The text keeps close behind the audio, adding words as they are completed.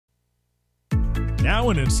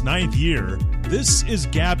Now in its 9th year, this is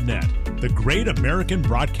GabNet, the Great American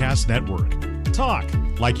Broadcast Network. Talk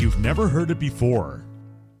like you've never heard it before.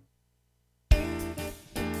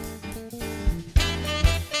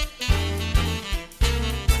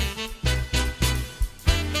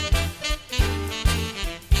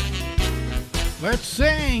 Let's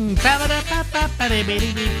sing.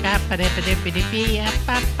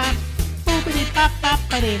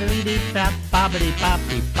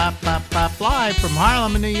 Live from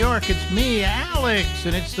Harlem in New York, it's me, Alex,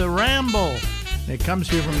 and it's the Ramble. It comes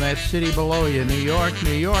here from that city below you, New York,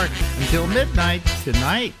 New York, until midnight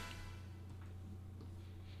tonight.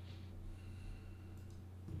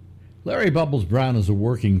 Larry Bubbles Brown is a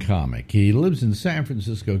working comic. He lives in San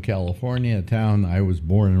Francisco, California, a town I was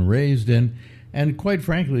born and raised in, and quite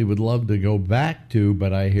frankly would love to go back to,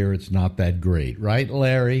 but I hear it's not that great. Right,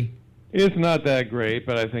 Larry? It's not that great,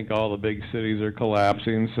 but I think all the big cities are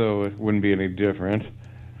collapsing, so it wouldn't be any different.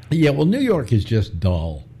 Yeah, well, New York is just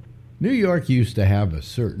dull. New York used to have a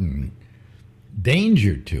certain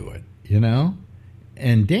danger to it, you know?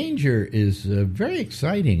 And danger is very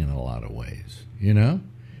exciting in a lot of ways, you know?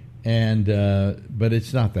 And but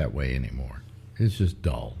it's not that way anymore. It's just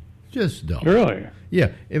dull. Just dull. Really?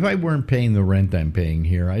 Yeah. If I weren't paying the rent I'm paying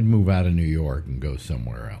here, I'd move out of New York and go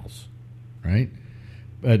somewhere else, right?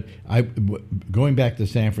 But going back to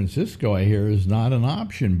San Francisco, I hear, is not an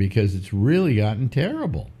option because it's really gotten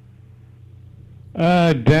terrible.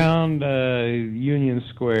 Down Union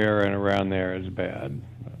Square and around there is bad.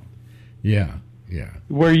 Yeah, yeah.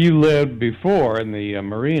 Where you lived before in the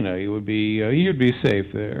marina, you'd be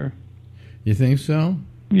safe there. You think so?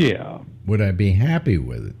 Yeah. Would I be happy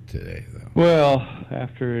with it today, though? Well,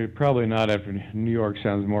 probably not after New York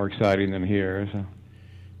sounds more exciting than here. So.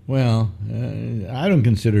 Well, I don't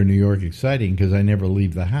consider New York exciting because I never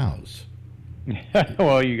leave the house.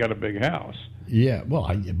 Well, you got a big house. Yeah,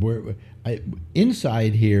 well,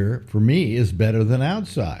 inside here, for me, is better than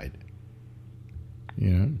outside. You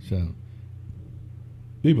know, so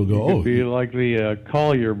people go, you could be like the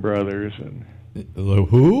Collier brothers. The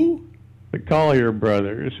who? The Collier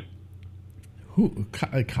brothers. Who?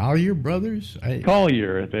 Collier brothers?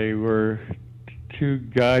 Collier. They were two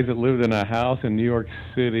guys that lived in a house in New York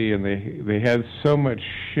City, and they had so much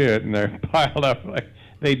shit, and they're piled up. Like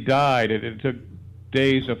they died, and it took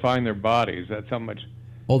days to find their bodies. That's how much.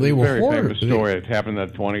 Oh, they were very hoarders. Famous story. It happened in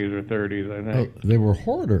the 20s or 30s, I think. Oh, they were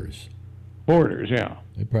hoarders. Hoarders, yeah.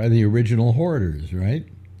 They're probably the original hoarders, right?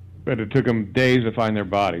 But it took them days to find their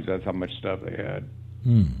bodies. That's how much stuff they had.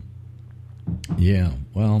 Yeah.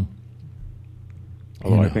 Well.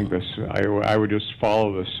 Although I think I would just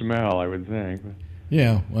follow the smell, I would think.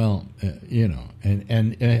 Yeah, well, you know,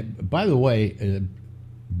 and by the way,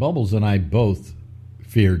 Bubbles and I both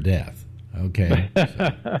fear death. Okay.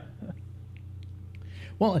 So.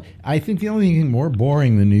 Well, I think the only thing more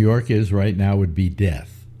boring than New York is right now would be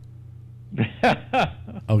death.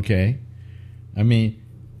 Okay. I mean,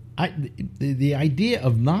 the idea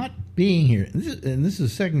of not being here, and this is the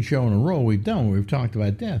second show in a row we've done where we've talked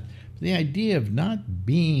about death. The idea of not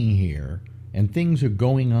being here and things are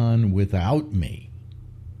going on without me.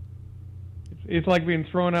 It's like being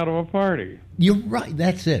thrown out of a party. You're right.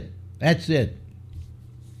 That's it. That's it.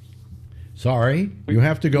 Sorry, you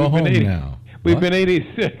have to go home now. We've been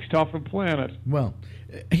 86th off the planet. Well,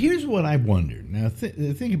 here's what I wondered. Now,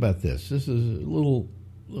 think about this. This is a little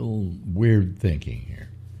weird thinking here.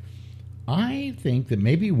 I think that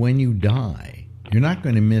maybe when you die, you're not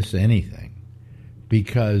going to miss anything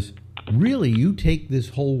because really you take this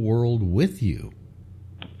whole world with you.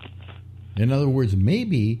 In other words,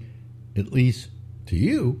 maybe, at least to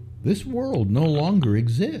you, this world no longer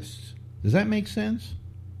exists. Does that make sense?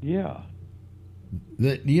 Yeah.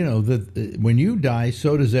 That, you know, that when you die,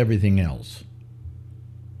 so does everything else.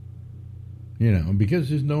 You know, because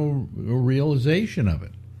there's no realization of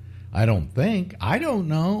it. I don't think. I don't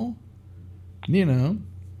know. You know,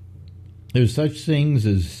 there's such things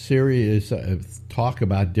as serious talk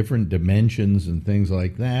about different dimensions and things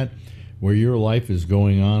like that, where your life is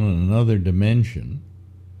going on in another dimension,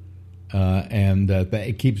 and that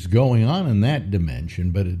it keeps going on in that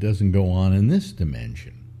dimension, but it doesn't go on in this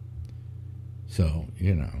dimension. So,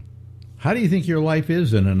 you know, how do you think your life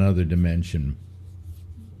is in another dimension?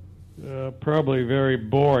 Probably very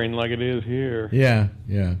boring like it is here. Yeah,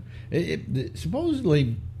 yeah.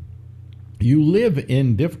 Supposedly, you live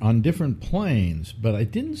on different planes, but I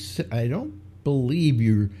don't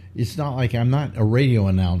believe it's not like I'm not a radio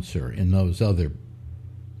announcer in those other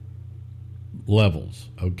levels,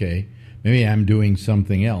 okay? Maybe I'm doing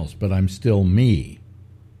something else, but I'm still me.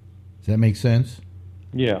 Does that make sense?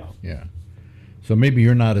 Yeah. Yeah. So maybe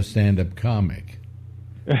you're not a stand-up comic.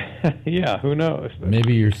 Yeah, who knows?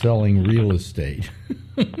 Maybe you're selling real estate.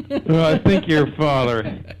 Well, I think your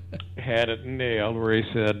father had it nailed where he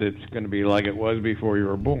said it's going to be like it was before you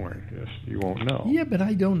were born. Just you won't know. Yeah, but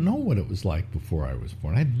I don't know what it was like before I was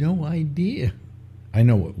born. I have no idea. I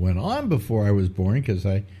know what went on before I was born because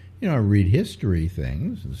I read history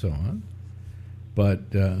things and so on.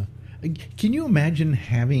 But can you imagine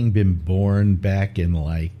having been born back in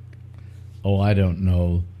I don't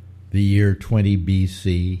know, the year 20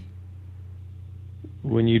 BC?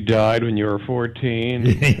 When you died when you were 14.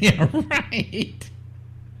 Yeah, right.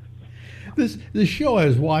 The show I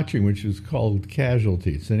was watching, which is called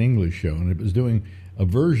Casualty, it's an English show, and it was doing a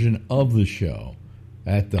version of the show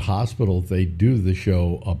at the hospital they do the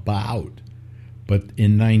show about. But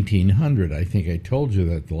in 1900, I think I told you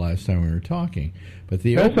that the last time we were talking. But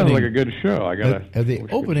that sounds like a good show. At the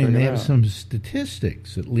opening, they have some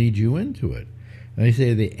statistics that lead you into it. And they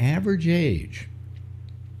say the average age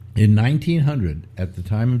in 1900 at the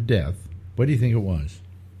time of death, what do you think it was?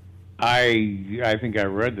 I think I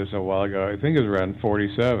read this a while ago. I think it was around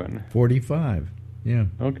 47. 45, yeah.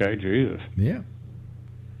 Okay, Jesus. Yeah.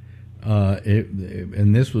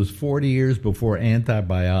 And this was 40 years before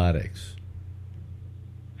antibiotics.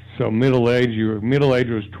 So middle age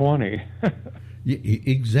was 20.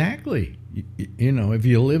 Exactly. If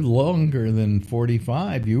you lived longer than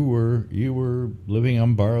 45, you were living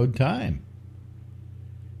on borrowed time.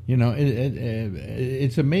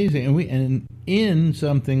 It's amazing, and in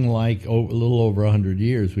something like a little over 100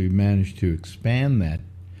 years, we've managed to expand that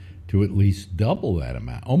to at least double that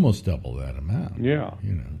amount, almost double that amount. Yeah.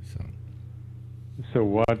 So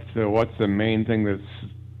what's the main thing that's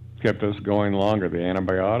kept us going longer? The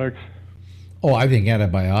antibiotics? Oh, I think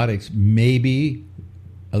antibiotics maybe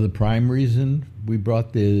are the prime reason we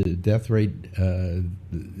brought the death rate, the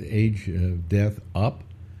age of death up.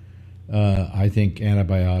 I think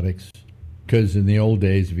antibiotics, because in the old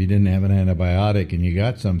days, if you didn't have an antibiotic and you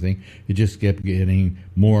got something, you just kept getting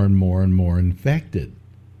more and more and more infected.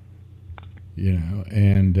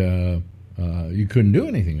 And you couldn't do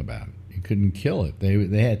anything about it. You couldn't kill it.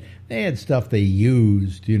 They had stuff they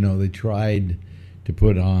used. They tried to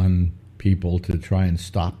put on people to try and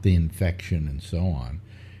stop the infection and so on.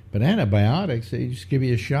 But antibiotics, they just give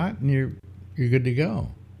you a shot and you're good to go.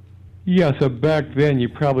 Yeah, so back then you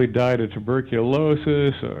probably died of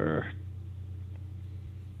tuberculosis or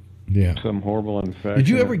some horrible infection. Did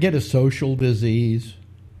you ever get a social disease?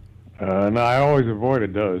 No, I always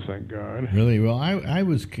avoided those, thank God. Really? Well, I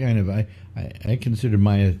was kind of, I considered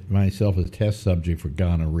myself a test subject for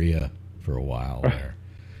gonorrhea for a while there.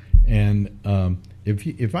 And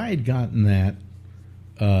if I had gotten that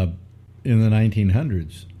in the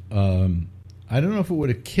 1900s, I don't know if it would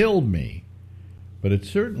have killed me, but it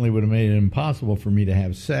certainly would have made it impossible for me to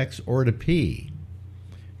have sex or to pee.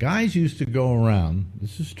 Guys used to go around,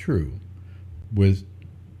 this is true, with,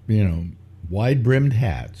 wide-brimmed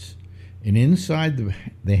hats, and inside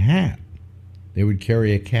the hat, they would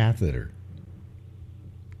carry a catheter.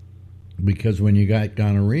 Because when you got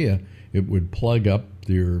gonorrhea, it would plug up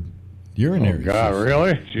your urinary system. Oh, God,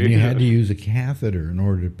 really? And you had to use a catheter in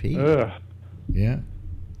order to pee. Ugh. Yeah.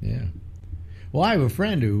 Well, I have a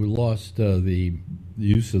friend who lost the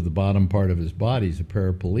use of the bottom part of his body. He's a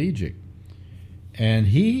paraplegic. And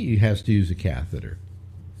he has to use a catheter.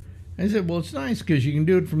 I said, well, it's nice because you can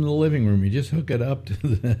do it from the living room. You just hook it up to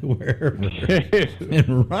wherever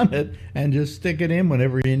and run it and just stick it in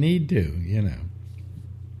whenever you need to,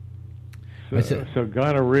 So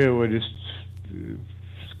gonorrhea would just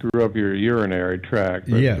screw up your urinary tract.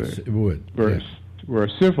 But yes, it would. Where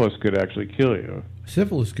syphilis could actually kill you.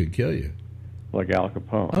 Syphilis could kill you. Like Al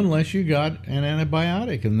Capone. Unless you got an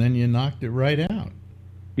antibiotic and then you knocked it right out.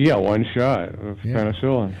 Yeah, one shot of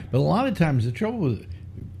penicillin. But a lot of times the trouble with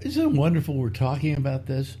isn't it wonderful we're talking about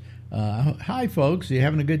this? Hi, folks. Are you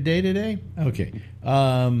having a good day today? Okay.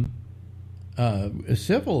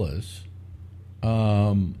 Syphilis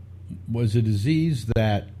was a disease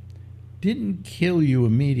that didn't kill you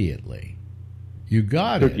immediately. You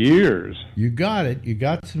got it. Took years. You got it. You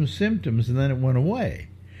got some symptoms, and then it went away.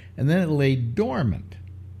 And then it lay dormant.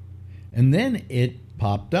 And then it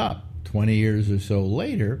popped up 20 years or so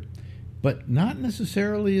later, but not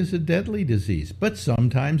necessarily as a deadly disease, but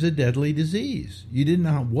sometimes a deadly disease. You didn't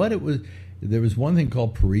know what it was. There was one thing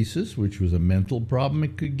called paresis, which was a mental problem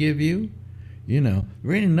it could give you. There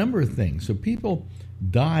were any number of things. So people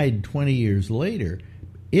died 20 years later.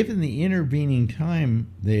 If in the intervening time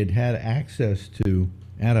they had had access to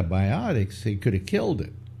antibiotics, they could have killed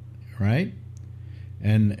it, right?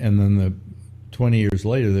 And then 20 years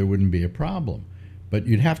later, there wouldn't be a problem. But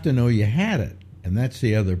you'd have to know you had it. And that's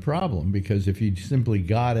the other problem, because if you simply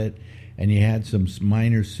got it and you had some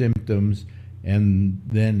minor symptoms and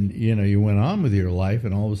then, you went on with your life,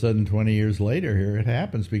 and all of a sudden 20 years later, here it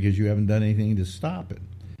happens because you haven't done anything to stop it.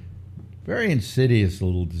 Very insidious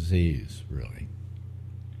little disease, really.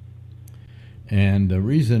 And the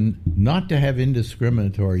reason not to have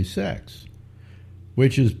indiscriminatory sex,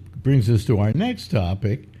 which brings us to our next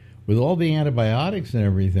topic. With all the antibiotics and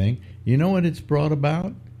everything, you know what it's brought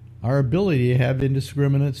about? Our ability to have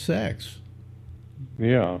indiscriminate sex.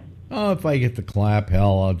 Yeah. Oh, if I get the clap,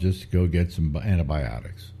 hell, I'll just go get some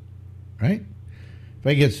antibiotics. Right? If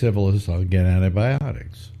I get syphilis, I'll get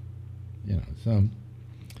antibiotics. So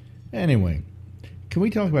anyway, can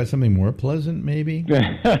we talk about something more pleasant, maybe?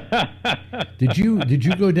 Did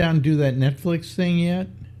you go down and do that Netflix thing yet?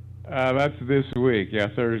 That's this week. Yeah,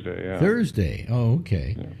 Thursday. Yeah. Thursday. Oh,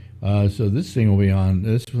 okay. Yeah. So this thing will be on.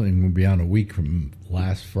 This thing will be on a week from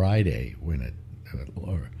last Friday when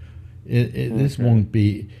this won't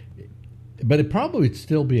be, but it probably would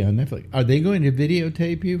still be on Netflix. Are they going to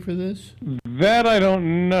videotape you for this? That I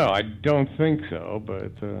don't know. I don't think so,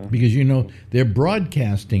 but because they're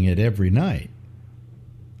broadcasting it every night.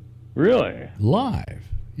 Really? Live.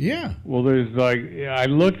 Yeah. Well, there's I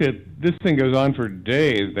looked at this thing goes on for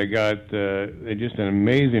days. They got just an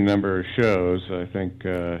amazing number of shows. I think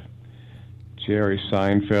Jerry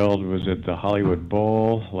Seinfeld was at the Hollywood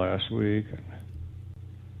Bowl last week.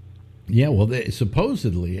 Yeah, well,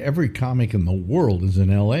 supposedly every comic in the world is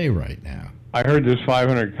in L.A. right now. I heard there's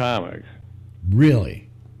 500 comics. Really?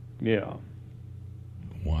 Yeah.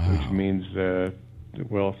 Wow. Which means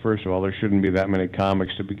well, first of all, there shouldn't be that many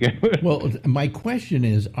comics to begin with. Well, my question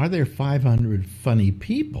is, are there 500 funny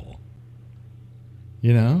people?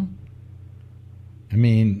 I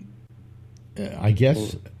mean, I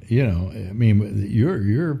guess,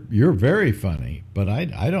 you're very funny, but I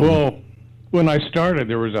don't. Well, when I started,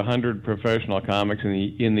 there was 100 professional comics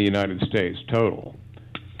in the United States total.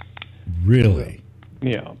 Really?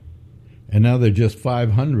 Yeah. And now they're just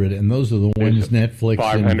 500, and those are the ones Netflix...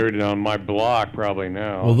 500 on my block probably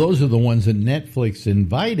now. Well, those are the ones that Netflix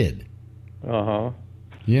invited. Uh-huh.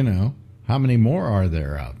 How many more are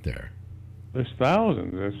there out there? There's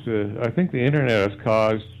thousands. I think the Internet has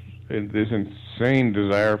caused this insane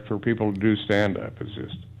desire for people to do stand-up. It's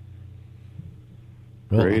just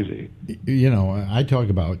crazy. I talk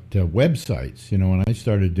about websites. When I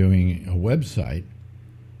started doing a website,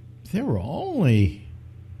 there were only...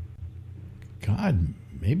 God,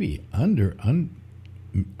 maybe I'm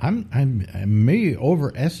maybe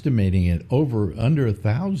overestimating it under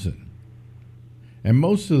 1,000, and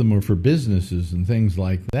most of them were for businesses and things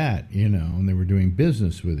like that, and they were doing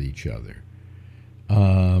business with each other.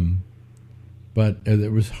 But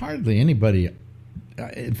there was hardly anybody.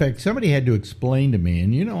 In fact, somebody had to explain to me,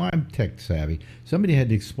 and I'm tech savvy. Somebody had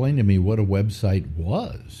to explain to me what a website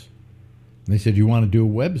was. And they said, "You want to do a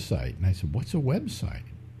website?" And I said, "What's a website?"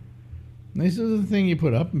 And they said, "The thing you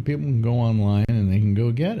put up and people can go online and they can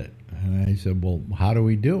go get it." And I said, "Well, how do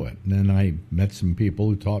we do it?" And then I met some people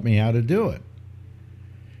who taught me how to do it.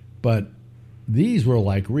 But these were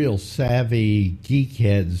like real savvy geek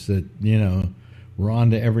heads that, were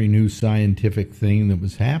on to every new scientific thing that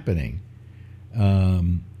was happening.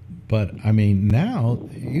 But, I mean, now,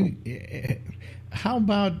 how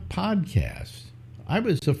about podcasts? I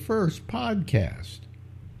was the first podcast.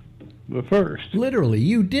 The first. Literally,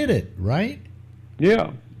 you did it, right?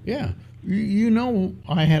 Yeah. Yeah.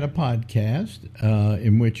 I had a podcast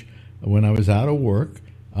in which, when I was out of work,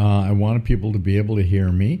 I wanted people to be able to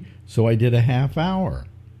hear me, so I did a half hour.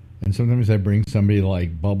 And sometimes I bring somebody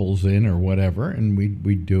like Bubbles in or whatever, and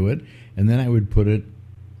we'd do it, and then I would put it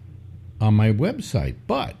on my website.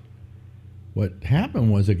 But what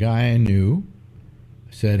happened was a guy I knew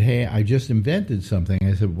said, "Hey, I just invented something."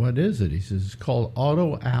 I said, "What is it?" He says, "It's called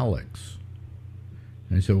Auto Alex."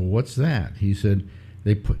 And I said, "Well, what's that?" He said,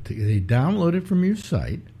 they download it from your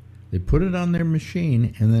site, they put it on their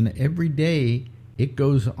machine, and then every day it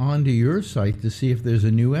goes onto your site to see if there's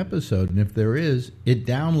a new episode. And if there is, it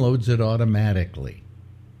downloads it automatically.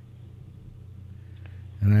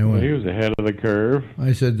 And I went, he was ahead of the curve.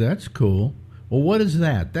 I said, "That's cool." Well, what is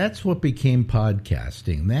that? That's what became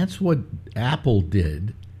podcasting. That's what Apple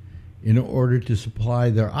did in order to supply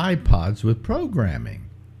their iPods with programming.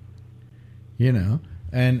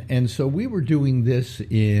 And so we were doing this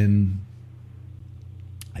in,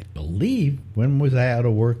 I believe, when was I out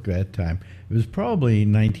of work that time? It was probably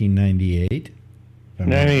 1998.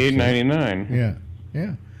 98, 99. Yeah,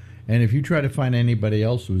 yeah. And if you try to find anybody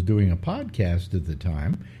else who was doing a podcast at the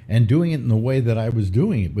time and doing it in the way that I was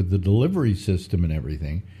doing it with the delivery system and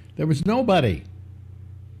everything, there was nobody.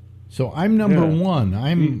 So I'm number Yeah. one.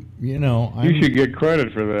 You should get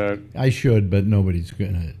credit for that. I should, but nobody's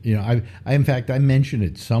gonna. In fact, I mentioned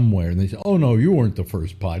it somewhere, and they say, "Oh no, you weren't the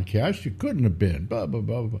first podcast. You couldn't have been." Blah blah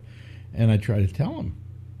blah blah. And I try to tell them,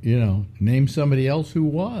 name somebody else who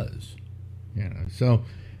was. So,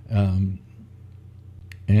 and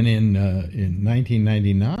in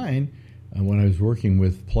 1999, when I was working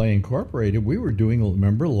with Play Incorporated, we were doing,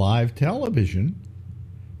 remember, live television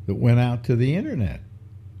that went out to the internet.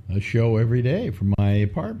 A show every day from my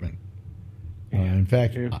apartment. In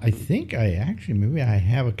fact, I think maybe I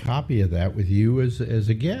have a copy of that with you as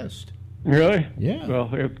a guest. Really? Yeah. Well,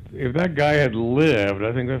 if that guy had lived,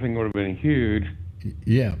 I think that thing would have been huge.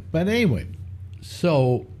 Yeah. But anyway,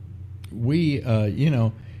 so we,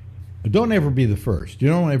 don't ever be the first. You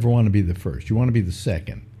don't ever want to be the first. You want to be the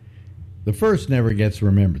second. The first never gets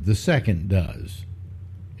remembered. The second does.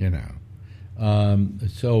 Anyway,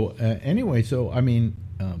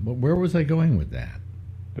 where was I going with that?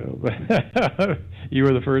 You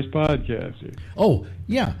were the first podcaster. Oh,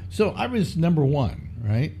 yeah. So I was number one,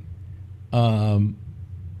 right?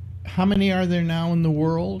 How many are there now in the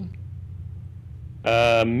world?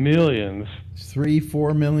 Millions.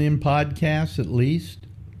 3-4 million podcasts at least.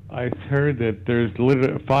 I heard that there's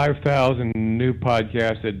literally 5,000 new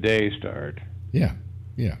podcasts a day start. Yeah.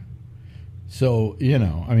 So,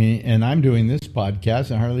 and I'm doing this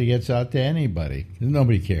podcast and it hardly gets out to anybody.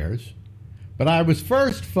 Nobody cares. But I was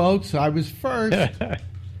first, folks. I was first.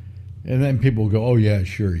 And then people go, oh, yeah,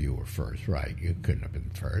 sure, you were first. Right. You couldn't have been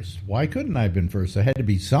first. Why couldn't I have been first? I had to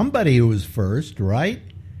be somebody who was first, right?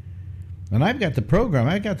 And I've got the program.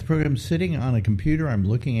 I got the program sitting on a computer I'm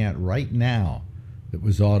looking at right now that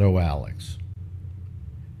was Auto Alex.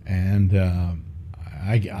 And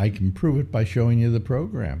I can prove it by showing you the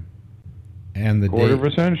program. And the quarter of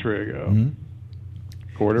a century ago.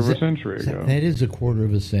 Mm-hmm. Quarter of a century ago. That is a quarter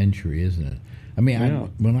of a century, isn't it? I mean, yeah.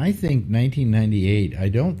 When I think 1998, I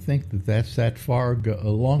don't think that's that far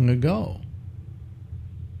long ago.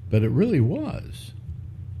 But it really was.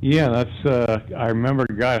 Yeah, that's. I remember,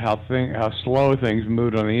 God, how slow things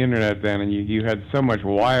moved on the internet then, and you had so much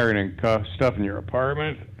wiring and stuff in your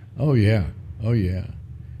apartment. Oh yeah.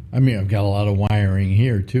 I mean, I've got a lot of wiring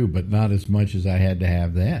here too, but not as much as I had to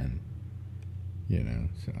have then.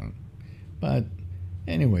 So. But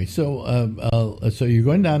anyway, so you're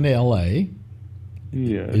going down to L.A.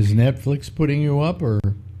 Yes. Is Netflix putting you up, or?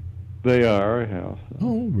 They are. I have.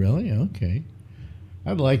 Oh, really? Okay.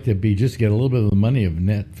 I'd like to just get a little bit of the money of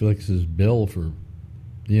Netflix's bill for,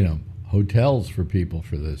 hotels for people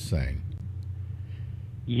for this thing.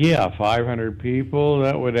 Yeah, 500 people.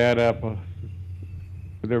 That would add up.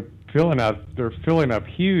 They're filling up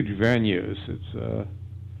huge venues. It's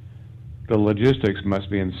the logistics must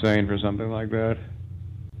be insane for something like that.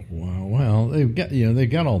 Well, they've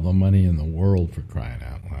got all the money in the world, for crying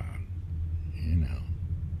out loud.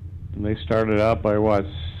 And they started out by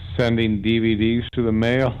sending DVDs to the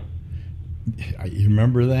mail. You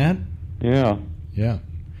remember that? Yeah. Yeah.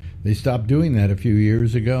 They stopped doing that a few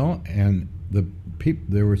years ago, and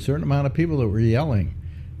there were a certain amount of people that were yelling.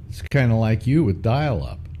 It's kind of like you with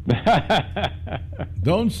dial-up.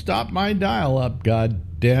 Don't stop my dial-up,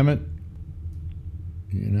 God damn it.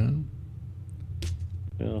 Yeah.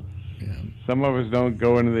 Some of us don't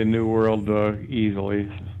go into the new world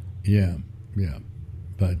easily. Yeah.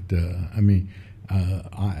 But,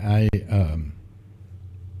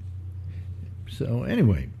 so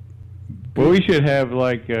anyway. Well, we should have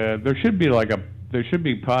there should be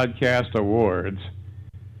podcast awards,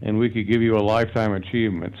 and we could give you a lifetime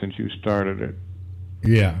achievement since you started it.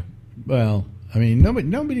 Yeah. Well, I mean,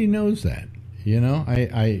 nobody knows that.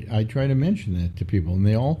 I try to mention that to people, and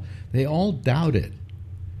they all doubt it.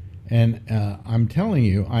 And I'm telling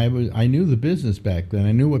you, I knew the business back then.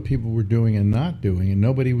 I knew what people were doing and not doing, and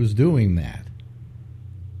nobody was doing that.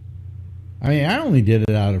 I mean, I only did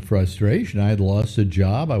it out of frustration. I had lost a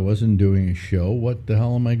job. I wasn't doing a show. What the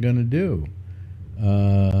hell am I going to do?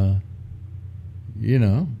 What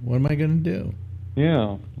am I going to do?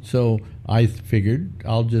 Yeah. So I figured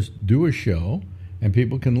I'll just do a show, and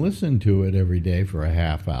people can listen to it every day for a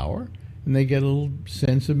half hour, and they get a little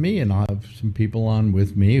sense of me, and I'll have some people on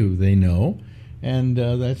with me who they know, and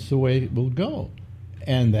that's the way it will go.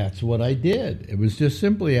 And that's what I did. It was just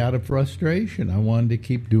simply out of frustration. I wanted to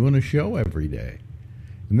keep doing a show every day.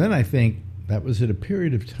 And then I think that was at a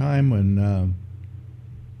period of time when,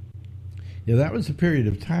 that was a period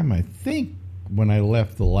of time, I think, when I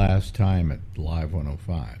left the last time at Live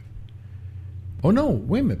 105. Oh, no,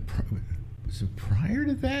 wait a minute. Was it prior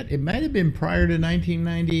to that? It might have been prior to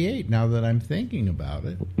 1998. Now that I'm thinking about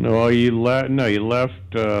it. No, you left. No, you left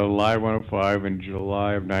Live 105 in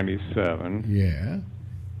July of '97. Yeah,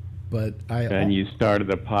 but and you started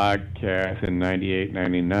the podcast in '98,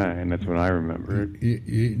 '99. That's when I remember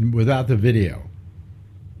it. Without the video.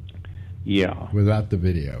 Yeah. Without the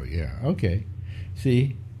video. Yeah. Okay.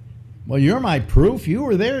 See. Well, you're my proof. You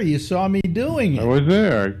were there. You saw me doing it. I was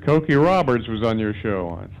there. Cokie Roberts was on your show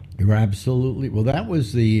once. You're absolutely. Well, that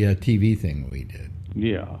was the TV thing we did.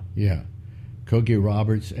 Yeah. Yeah. Cokie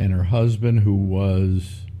Roberts and her husband, who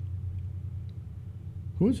was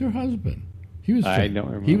her husband? He was. I don't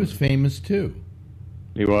remember. He was famous too.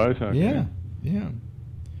 He was. Okay. Yeah. Yeah.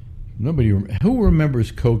 Nobody. Who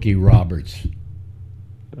remembers Cokie Roberts?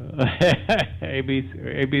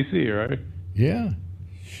 ABC, right? Yeah.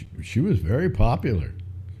 She was very popular,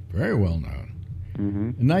 very well known.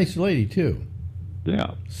 Mm-hmm. A nice lady too.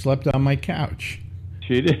 Yeah. Slept on my couch.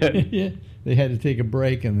 She did. Yeah. They had to take a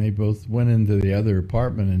break, and they both went into the other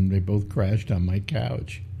apartment, and they both crashed on my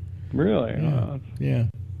couch. Really? Yeah. Yeah.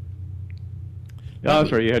 Oh,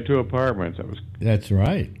 that's right. You had two apartments. That's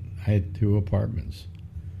right. I had two apartments.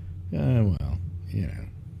 Well, you know.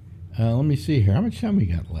 Let me see here. How much time we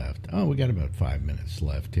got left? Oh, we got about 5 minutes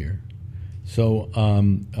left here. So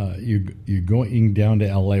you're going down to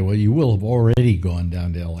L.A. Well, you will have already gone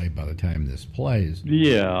down to L.A. by the time this plays.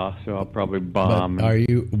 Yeah, so I'll probably bomb. But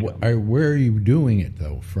where are you doing it,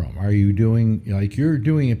 though, from? Are you doing, like, you're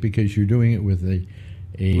doing it because you're doing it with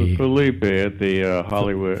with Felipe at the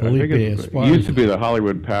Hollywood. Felipe, I think it used to be the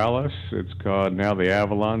Hollywood Palace. It's called now the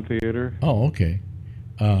Avalon Theater. Oh, okay.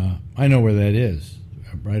 I know where that is.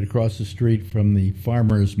 Right across the street from the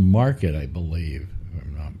farmers market, I believe.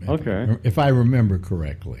 Okay. If I remember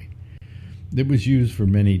correctly. It was used for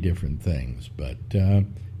many different things, but... well,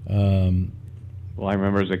 I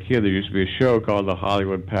remember as a kid there used to be a show called the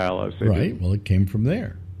Hollywood Palace. Right, well, it came from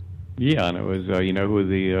there. Yeah, and it was, you know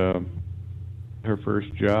who her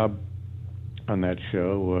first job on that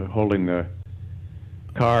show, holding the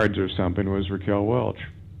cards or something, was Raquel Welch.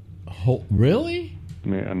 Really?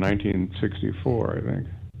 Yeah, 1964, I think.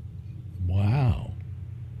 Wow.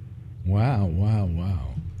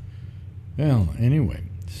 Well, anyway,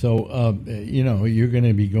 so you're going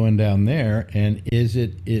to be going down there, and is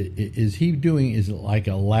it like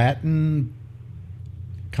a Latin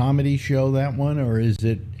comedy show, that one, or is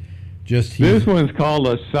it just this one's called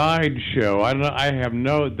a side show? I don't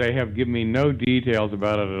know. They have given me no details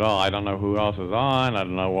about it at all. I don't know who else is on. I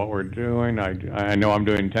don't know what we're doing. I know I'm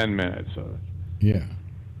doing 10 minutes. So. Yeah.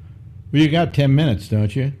 Well, you got 10 minutes,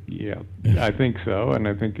 don't you? Yeah, I think so, and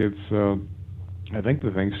I think it's. I think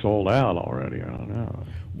the thing's sold out already. I don't know.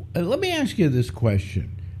 Let me ask you this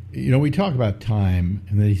question. We talk about time,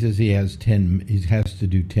 and then he says he has to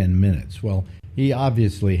do 10 minutes. Well, he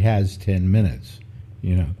obviously has 10 minutes.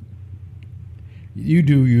 You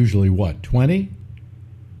do usually what, 20?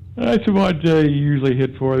 That's what you usually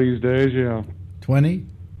hit for these days. Yeah. 20.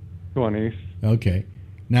 20. Okay.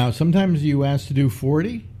 Now, sometimes you ask to do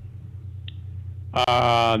 40.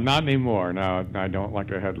 Not anymore. No, I don't like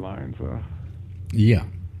the headlines. Yeah.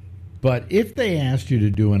 But if they asked you to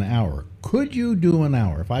do an hour, could you do an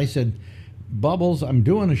hour? If I said, Bubbles, I'm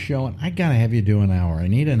doing a show, and I got to have you do an hour. I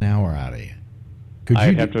need an hour out of you.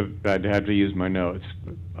 I'd have to use my notes,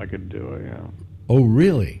 but I could do it, yeah. Oh,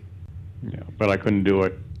 really? Yeah, but I couldn't do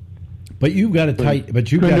it. But you've got a tight...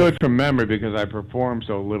 But you couldn't do it from memory because I perform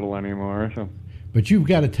so little anymore. So. But you've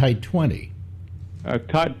got a tight 20.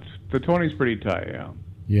 The 20's pretty tight, yeah.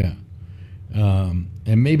 Yeah.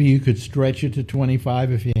 And maybe you could stretch it to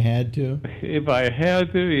 25 if you had to? If I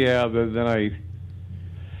had to, yeah. Then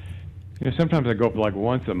sometimes I go up like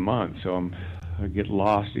once a month, so I get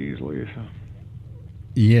lost easily. So.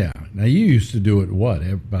 Yeah. Now, you used to do it, what,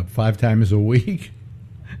 about 5 times a week?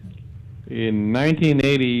 In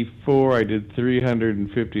 1984, I did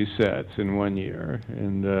 350 sets in 1 year.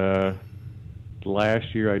 And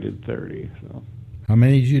last year, I did 30. So. How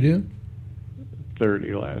many did you do?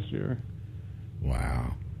 30 last year.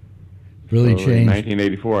 Wow. Really changed. In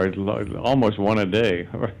 1984, I almost one a day.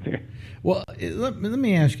 Well, let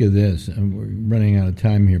me ask you this. We're running out of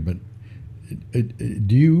time here, but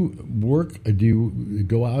do you work, do you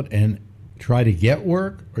go out and try to get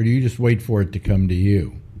work, or do you just wait for it to come to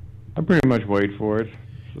you? I pretty much wait for it.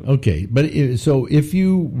 So. Okay, but so if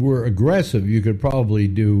you were aggressive, you could probably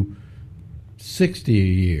do 60 a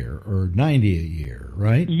year or 90 a year,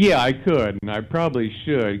 right? Yeah, I could, and I probably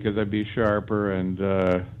should because I'd be sharper and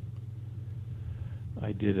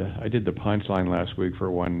I did the punchline last week for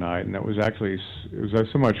one night, and it was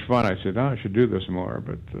so much fun. I said, I should do this more.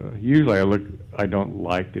 But usually I don't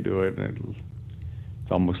like to do it, and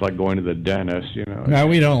it's almost like going to the dentist, you know. No,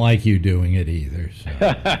 we don't like you doing it either. So.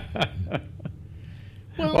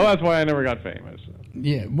 Well, that's why I never got famous.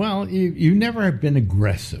 Yeah, well, you never have been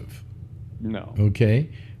aggressive. No. Okay?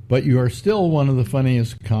 But you are still one of the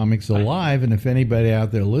funniest comics alive, and if anybody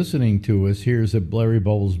out there listening to us hears that Larry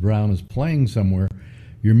Bubbles Brown is playing somewhere,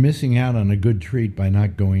 you're missing out on a good treat by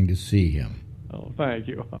not going to see him. Oh, thank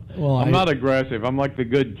you. Well, I'm not aggressive. I'm like the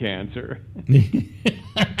good cancer.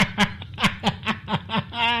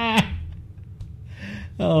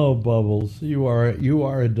 Oh, Bubbles, you are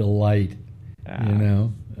a delight, you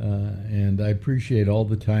know, and I appreciate all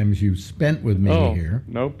the times you've spent with me here.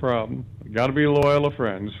 No problem. Got to be loyal to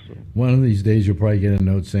friends. So. One of these days, you'll probably get a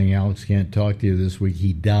note saying Alex can't talk to you this week.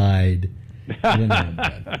 He died. You know,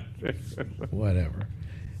 but whatever.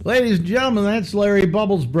 Ladies and gentlemen, that's Larry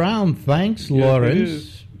Bubbles Brown. Thanks,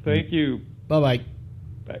 Lawrence. Thank you. Bye-bye.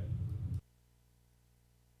 Bye.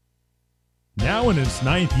 Now in its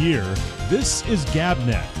 9th year, this is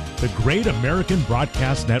GabNet, the Great American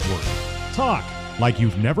Broadcast Network. Talk like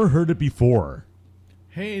you've never heard it before.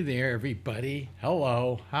 Hey there, everybody.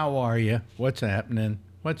 Hello. How are you? What's happening?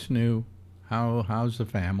 What's new? How's the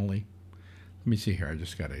family? Let me see here. I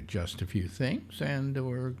just got to adjust a few things, and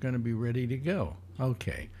we're going to be ready to go.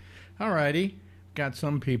 Okay. All righty. Got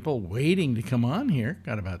some people waiting to come on here.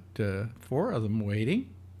 Got about 4 of them waiting,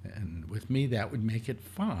 and with me, that would make it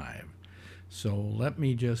 5. So let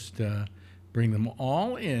me just bring them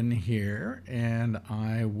all in here, and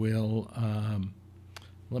I will,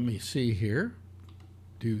 let me see here.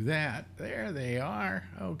 Do that. There they are.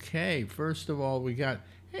 Okay. First of all, we got,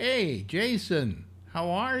 hey, Jason.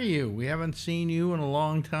 How are you? We haven't seen you in a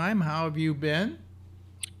long time. How have you been?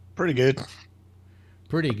 Pretty good.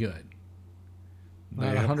 Pretty good.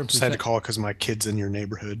 Not 100%. Just had to call because my kid's in your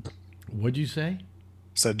neighborhood. What'd you say?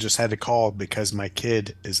 Said just had to call because my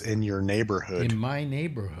kid is in your neighborhood. In my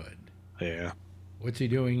neighborhood. Yeah. What's he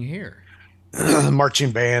doing here?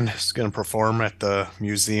 Marching band is going to perform at the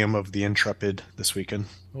Museum of the Intrepid this weekend.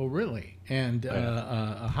 Oh, really? And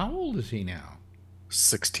how old is he now?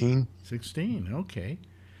 16. 16, okay.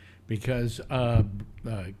 Because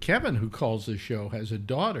Kevin, who calls the show, has a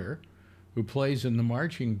daughter who plays in the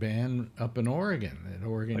marching band up in Oregon, at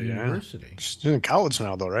Oregon University. She's in college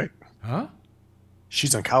now, though, right? Huh?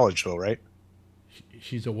 She's in college, though, right?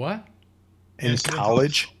 She's a what? In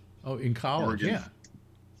college? Oh, in college, Oregon. yeah.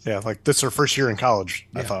 Yeah, like this is her first year in college,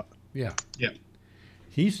 I thought. Yeah. Yeah.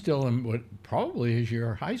 He's still in what probably is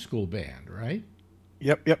your high school band, right?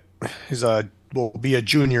 Yep. He's will be a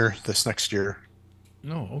junior this next year.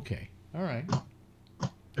 No, okay. All right. Yeah,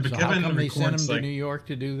 but So Kevin how come they sent him records, to New York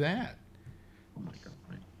to do that?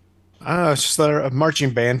 It's just a marching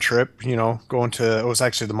band trip, you know, it was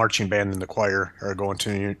actually the marching band and the choir are going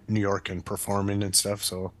to New York and performing and stuff.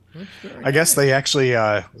 So I guess they actually,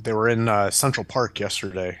 they were in Central Park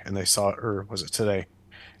yesterday and they saw, or was it today?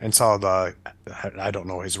 And saw I don't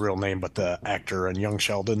know his real name, but the actor and Young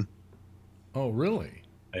Sheldon. Oh, really?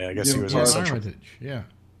 Yeah, I guess he was Yeah, in Central. Armitage, yeah.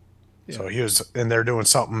 So he was in there doing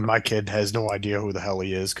something. My kid has no idea who the hell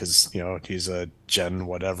he is because, you know, he's a Gen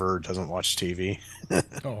whatever, doesn't watch TV.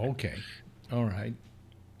 Oh, okay. All right.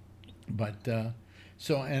 But,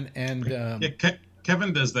 so, yeah,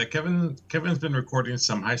 Kevin does that. Kevin's been recording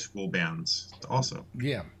some high school bands also.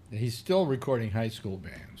 yeah, he's still recording high school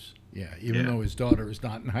bands. Yeah, even though his daughter is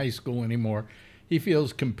not in high school anymore, he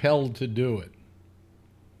feels compelled to do it,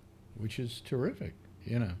 which is terrific,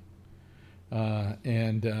 you know.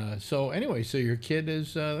 So anyway, so your kid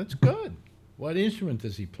is, that's good. What instrument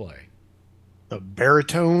does he play? The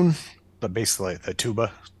baritone, but basically the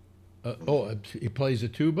tuba. He plays a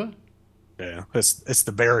tuba? Yeah, it's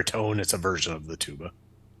the baritone. It's a version of the tuba.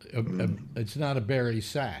 It's not a bari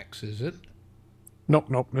sax, is it?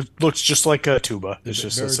 Nope. It looks just like a tuba. It's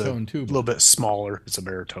just it's a baritone tuba. little bit smaller. It's a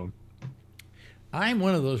baritone. I'm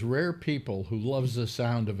one of those rare people who loves the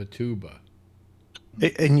sound of a tuba.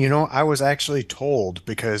 And you know, I was actually told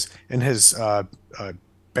because in his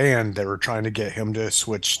band they were trying to get him to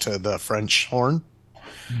switch to the French horn,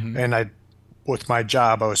 and with my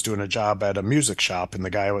job, I was doing a job at a music shop, and the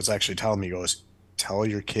guy was actually telling me, he goes, "Tell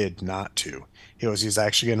your kid not to." He goes, "He's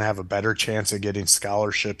actually going to have a better chance of getting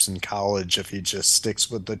scholarships in college if he just sticks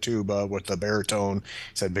with the tuba, with the baritone."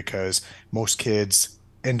 He said, because most kids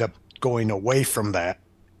end up going away from that,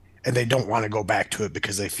 and they don't want to go back to it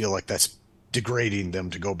because they feel like that's degrading them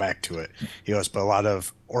to go back to it. He goes, but a lot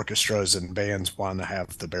of orchestras and bands want to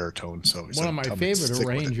have the baritone. So one of my favorite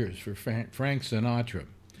arrangers for Frank Sinatra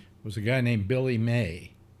was a guy named Billy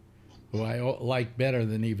May, who I liked better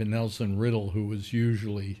than even Nelson Riddle, who was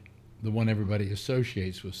usually the one everybody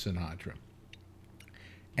associates with Sinatra.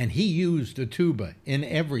 And he used a tuba in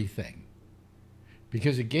everything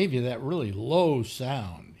because it gave you that really low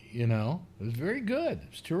sound, you know? It was very good.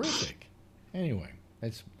 It was terrific. Anyway,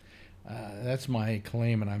 that's my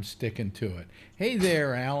claim, and I'm sticking to it. Hey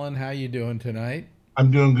there, Alan. How you doing tonight? I'm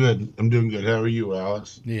doing good. How are you,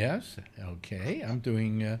 Alex? Yes. Okay. I'm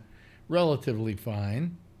doing relatively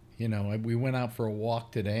fine. You know, we went out for a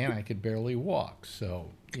walk today, and I could barely walk. So,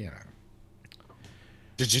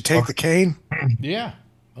 Did you take the cane? Yeah.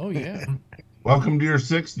 Oh, yeah. Welcome to your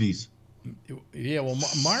 60s. Yeah. Well,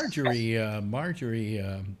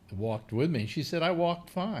 Marjorie walked with me. She said I walked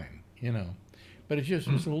fine, you know. But it just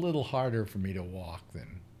was a little harder for me to walk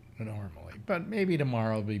than normally. But maybe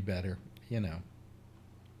tomorrow will be better, you know.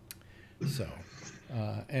 So,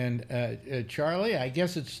 Charlie, I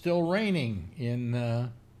guess it's still raining in...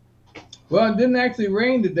 Well, it didn't actually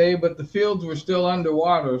rain today, but the fields were still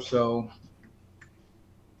underwater, so...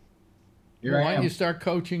 Why don't you start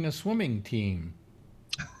coaching a swimming team?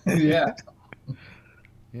 Yeah.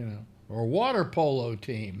 You know. Or water polo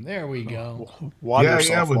team. There we go.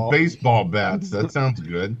 Yeah, with baseball bats. That sounds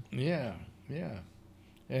good. Yeah.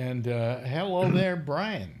 And hello there,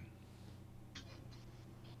 Brian.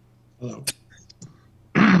 Hello.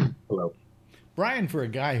 Hello. Brian, for a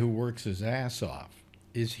guy who works his ass off,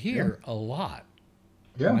 is here a lot.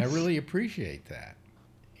 Yeah. And I really appreciate that.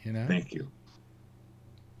 You know? Thank you.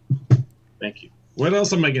 Thank you. What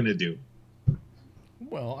else am I going to do?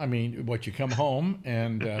 Well, I mean, you come home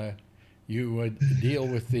and you deal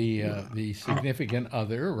with the significant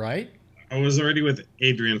other, right? I was already with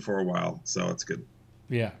Adrian for a while, so it's good.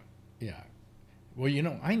 Yeah. Well, you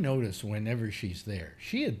know, I notice whenever she's there,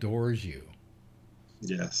 she adores you.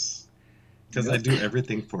 Yes. Because I do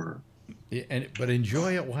everything for her. But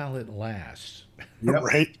enjoy it while it lasts. Yep.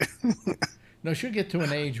 Right? No, she'll get to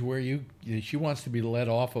an age where she wants to be let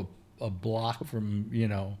off a block from, you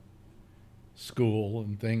know, school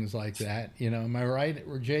and things like that. You know, am I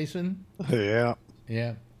right, Jason? Yeah.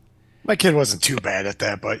 Yeah. My kid wasn't too bad at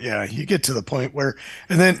that, but yeah, you get to the point where,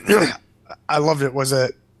 and then I loved it. Was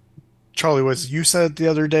it Charlie? You said the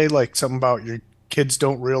other day like something about your kids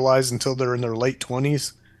don't realize until they're in their late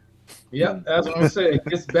 20s. Yep, that's what I'm saying. It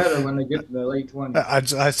gets better when they get to the late 20s.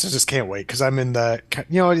 I just can't wait because I'm in the,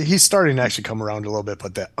 you know, he's starting to actually come around a little bit,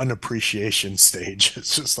 but that unappreciation stage,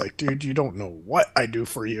 it's just like, dude, you don't know what I do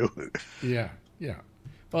for you. Yeah.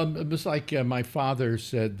 Well, it was like my father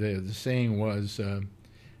said, the saying was,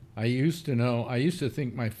 I used to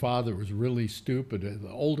think my father was really stupid. The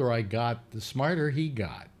older I got, the smarter he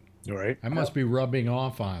got. Right. I must be rubbing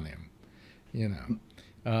off on him, you know.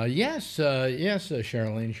 Yes,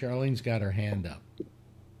 Charlene. Charlene's got her hand up.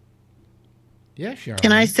 Yes, Charlene.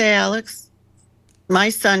 Can I say, Alex? My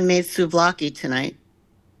son made souvlaki tonight,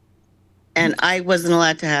 and I wasn't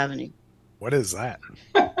allowed to have any. What is that?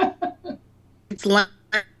 It's like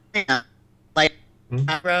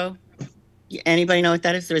gyro. Anybody know what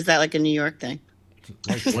that is, or is that like a New York thing?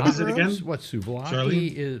 Like what is it again? What souvlaki Charlie?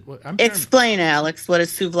 is? Explain, Alex, what a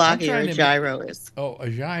souvlaki or a gyro is. Oh, a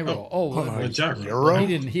gyro. A gyro. Euro?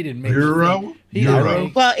 He didn't make Euro?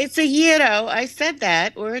 Euro. Well, it's a gyro. I said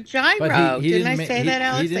that, or a gyro. But he didn't I didn't say that,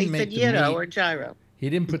 Alex? I said gyro or gyro. He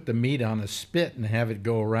didn't put the meat on a spit and have it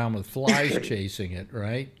go around with flies chasing it,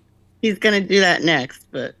 right? He's going to do that next,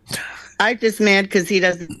 but I'm just mad because he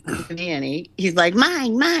doesn't give me any. He's like,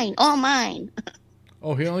 mine, all mine.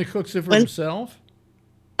 Oh, he only cooks it for himself?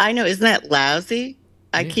 I know. Isn't that lousy?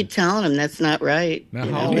 I keep telling him that's not right.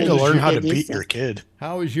 Now, You need to learn how to beat your kid.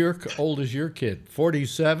 How old is your kid?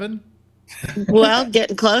 47? Well,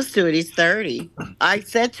 getting close to it. He's 30. I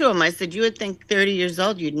said to him, I said, you would think 30 years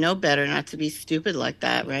old, you'd know better not to be stupid like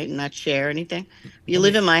that, right? And not share anything. You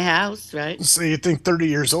live in my house, right? So you think 30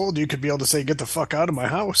 years old, you could be able to say, get the fuck out of my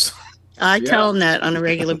house. I tell him that on a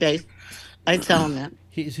regular basis. I tell him that.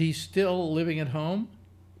 Is he still living at home?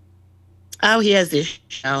 Oh, he has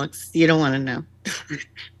issues, Alex. You don't want to know.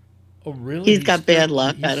 Oh, really? He's got bad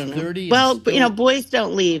luck. I don't know. 30 well, still... you know, boys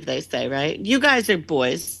don't leave, they say, right? You guys are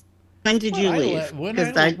boys. When did you leave? When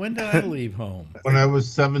did I leave home? When I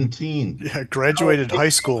was 17. Yeah, graduated high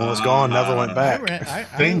school, was gone, never went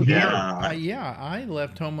back. Same here. I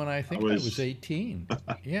left home when I was 18.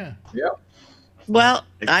 Yeah. Yep. Well,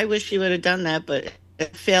 I wish you would have done that, but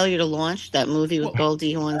failure to launch that movie with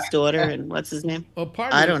Goldie Hawn's daughter and what's his name? Well,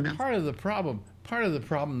 part of the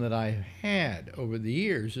problem that I've had over the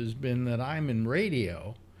years has been that I'm in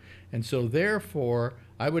radio, and so therefore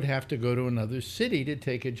I would have to go to another city to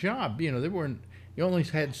take a job. You know, you only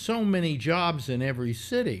had so many jobs in every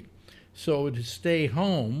city. So to stay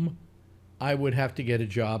home, I would have to get a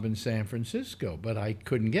job in San Francisco, but I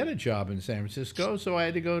couldn't get a job in San Francisco, so I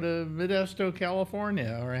had to go to Modesto,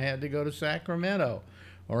 California, or I had to go to Sacramento,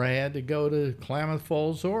 or I had to go to Klamath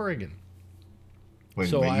Falls, Oregon. Wait,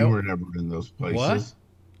 So but you were never in those places. What?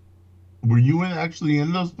 Were you actually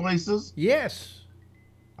in those places? Yes.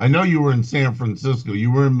 I know you were in San Francisco.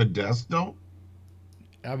 You were in Modesto?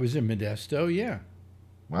 I was in Modesto, yeah.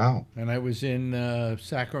 Wow. And I was in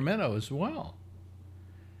Sacramento as well.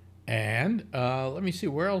 And let me see,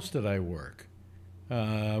 where else did I work?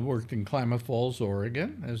 Worked in Klamath Falls,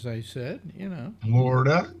 Oregon, as I said, you know.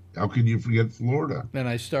 Florida? How could you forget Florida? And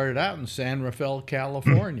I started out in San Rafael,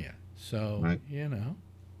 California. So, Right. you know.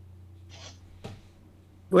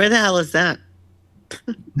 Where the hell is that?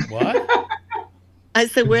 What? I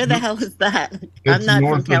said, where the hell is that? I'm It's not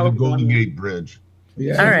north from of the Golden California. Gate Bridge.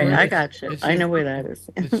 Yeah. All right, I got you. It's I in- know where that is.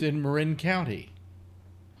 It's in Marin County.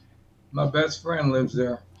 My best friend lives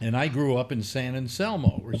there. And I grew up in San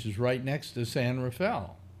Anselmo, which is right next to San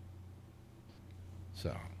Rafael.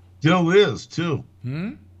 So, Still is, too.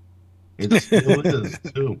 It still is,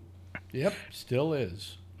 too. yep, still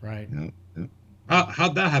is. Right. Yeah, yeah.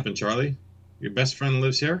 How'd that happen, Charlie? Your best friend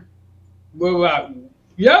lives here? Well,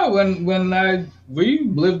 yeah, when we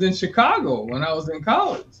lived in Chicago when I was in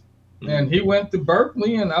college, and he went to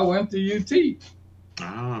Berkeley and I went to UT.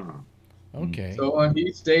 Ah. Okay. So and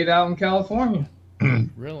he stayed out in California.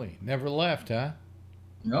 Really? Never left, huh?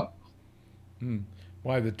 Yep.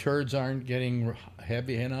 Why, the turds aren't getting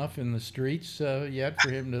heavy enough in the streets yet for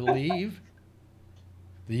him to leave?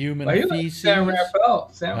 The human But he lives in feces? San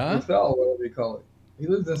Rafael, Huh? Rafael, whatever you call it. He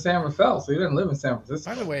lives in San Rafael, so he doesn't live in San Francisco.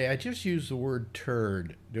 By the way, I just used the word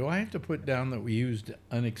turd. Do I have to put down that we used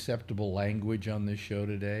unacceptable language on this show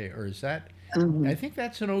today? Or is that, I think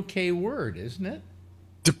that's an okay word, isn't it?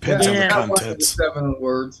 Depends on the Yeah. One of the contents. 7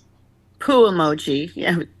 words. Poo emoji.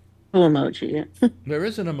 Yeah, poo emoji. Yeah. There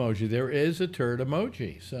is an emoji. There is a turd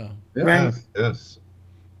emoji. So, Yeah. Right. Yes, yes.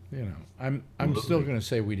 you know, I'm still going to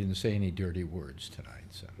say we didn't say any dirty words tonight.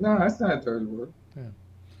 So, No, that's not a third word.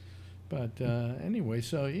 but anyway,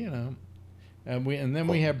 so you know, and then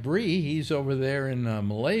we have Bree. He's over there in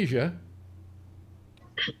Malaysia.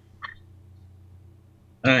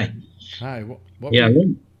 Hi. Hi. What? Yeah,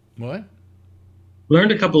 What?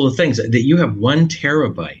 learned a couple of things. That you have 1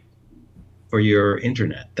 terabyte for your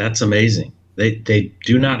internet. That's amazing. They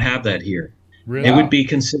do not have that here. Really? It would be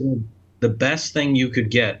considered the best thing you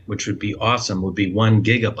could get, which would be awesome, would be 1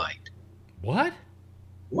 gigabyte. What?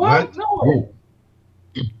 What? No.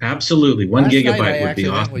 Absolutely, 1 Last night gigabyte I would be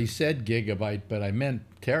accidentally awesome. said gigabyte, but I meant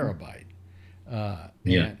terabyte. Yeah.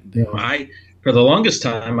 and, You know, for the longest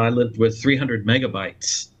time, I lived with 300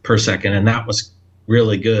 megabytes per second, and that was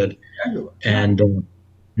really good. And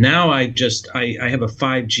now I have a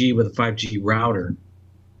 5G with a 5G router,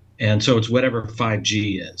 and so it's whatever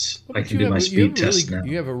 5G is. Well, I but can you do my have speed test now.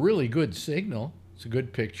 You have a really good signal. It's a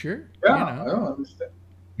good picture. Yeah, You I know. don't understand.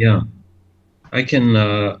 Yeah, I can.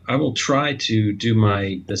 I will try to do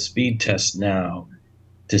the speed test now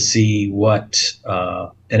to see what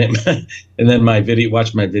and then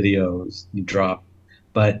watch my videos drop.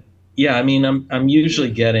 But yeah, I mean, I'm usually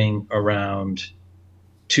getting around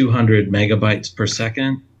 200 megabytes per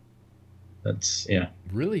second. That's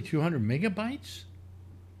Really, 200 megabytes?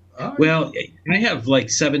 Well, I have like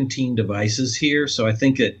 17 devices here, so I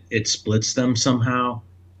think it splits them somehow.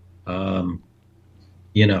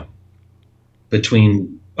 You know,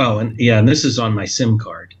 between and this is on my SIM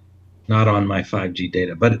card, not on my 5G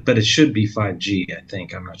data, but it should be 5G. I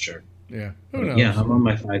think, I'm not sure. Yeah. Who knows? Yeah, I'm on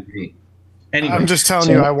my 5G. Anyway, I'm just telling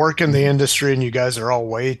you, I work in the industry, and you guys are all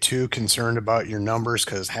way too concerned about your numbers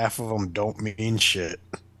because half of them don't mean shit.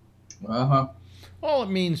 Uh-huh. All it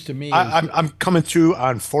means to me is I'm coming through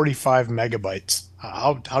on 45 megabytes.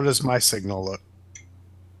 How does my signal look?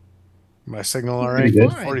 My signal all right? Pretty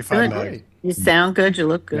good. 45 Good. meg. You sound good. You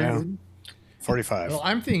look good. Yeah. 45. well,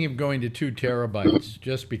 I'm thinking of going to 2 terabytes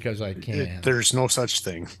just because I can. There's no such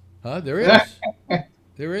thing. Huh? There is.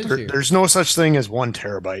 There is here. There's no such thing as 1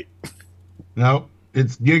 terabyte. No,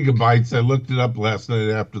 it's gigabytes. I looked it up last night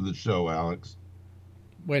after the show, Alex.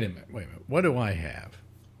 Wait a minute. What do I have?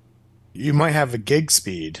 You might have a gig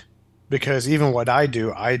speed because even what I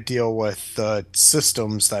do, I deal with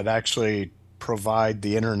systems that actually provide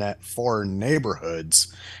the internet for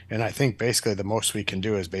neighborhoods. And I think basically the most we can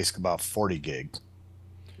do is basically about 40 gig.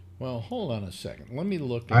 Well, hold on a second. Let me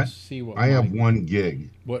look and see what I have 1 gig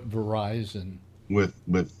what Verizon. with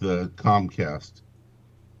the Comcast,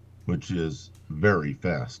 which is very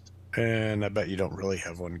fast. And I bet you don't really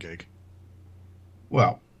have 1 gig.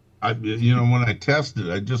 Well, when I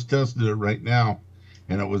just tested it right now,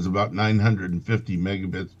 and it was about 950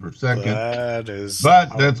 megabits per second. That is,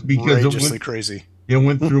 but that's because outrageously crazy. It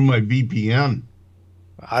went through my VPN.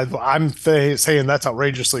 I'm saying that's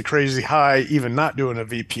outrageously crazy high, even not doing a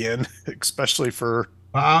VPN, especially for.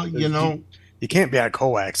 You can't be on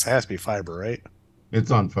coax. It has to be fiber, right?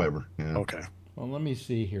 It's on fiber. Yeah. Okay. Well, let me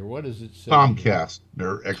see here. What does it say? Comcast.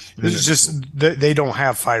 They're It's just they don't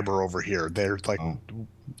have fiber over here. They're like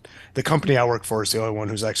the company I work for is the only one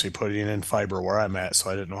who's actually putting in fiber where I'm at.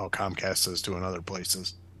 So I didn't know how Comcast is doing other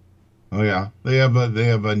places. Oh yeah, they have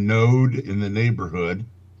a node in the neighborhood,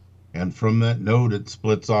 and from that node it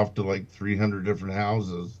splits off to like 300 different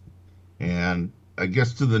houses, and I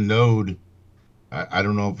guess to the node. I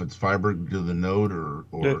don't know if it's fiber to the node or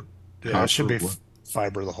it should be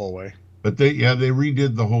fiber the whole way. But they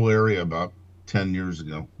redid the whole area about 10 years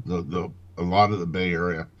ago. A lot of the Bay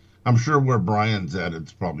Area. I'm sure where Brian's at,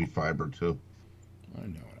 it's probably fiber too. I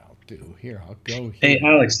know what I'll do. Here, I'll go here. Hey,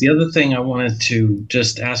 Alex, the other thing I wanted to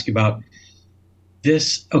just ask you about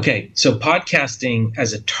this. Okay, so podcasting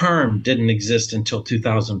as a term didn't exist until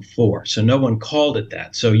 2004. So no one called it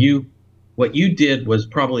that. So what you did was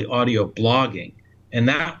probably audio blogging. And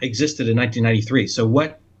that existed in 1993. So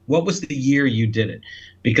what was the year you did it?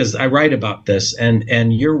 Because I write about this,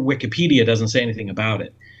 and your Wikipedia doesn't say anything about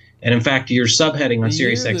it. And in fact, your subheading on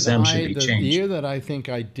SiriusXM should be changed. The year that I think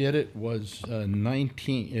I did it was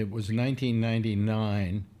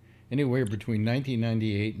 1999, anywhere between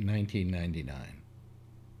 1998 and 1999.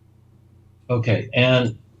 Okay,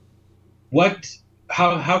 and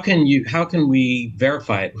How can we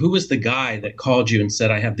verify it? Who was the guy that called you and said,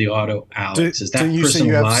 "I have the auto, Alex"? Is that person alive? You say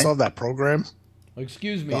you have saw that program?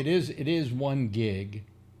 Excuse me. It is 1 gig,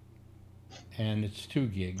 and it's 2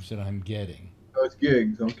 gigs that I'm getting. Oh, it's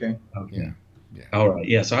gigs. Okay. Yeah. All right.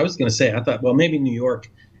 Yeah. So I was going to say, I thought, well, maybe New York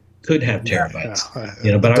could have terabytes. But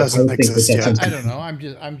it doesn't exist yet. I don't know.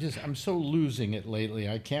 I'm so losing it lately.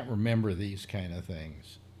 I can't remember these kind of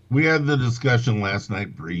things. We had the discussion last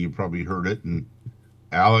night, Bree. You probably heard it, and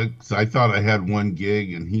Alex, I thought I had 1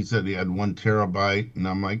 gig, and he said he had 1 terabyte, and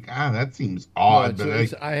I'm like, that seems odd.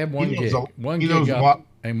 But I have 1 gig, 1 gig up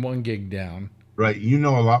and 1 gig down. Right, you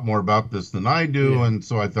know a lot more about this than I do, and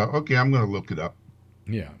so I thought, okay, I'm going to look it up.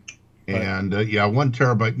 Yeah, and 1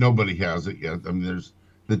 terabyte, nobody has it yet. I mean,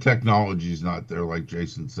 the technology's not there, like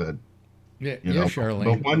Jason said. Yeah, Charlene.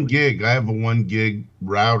 But 1 gig, I have a 1 gig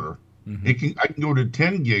router. Mm-hmm. I can go to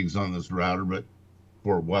 10 gigs on this router, but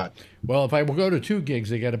for what? Well, if I will go to 2 gigs,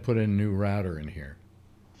 they got to put in a new router in here.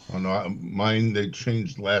 Oh no, mine they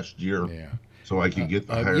changed last year. Yeah, so I could get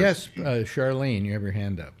the higher. Yes, Charlene, you have your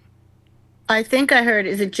hand up. I think I heard.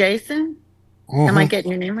 Is it Jason? Am I getting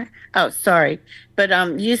your name right? Oh, sorry, but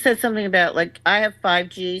you said something about like I have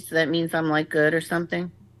 5G, so that means I'm like good or something.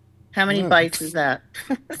 How many bytes is that?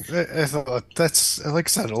 That's like I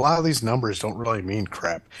said. A lot of these numbers don't really mean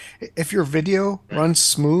crap. If your video runs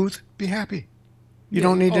smooth, be happy. You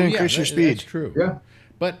don't need to increase your speed. That's true. Yeah.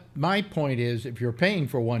 But my point is, if you're paying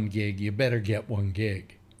for 1 gig, you better get 1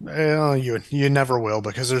 gig. You never will,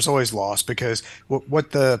 because there's always loss. Because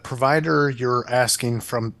what the provider you're asking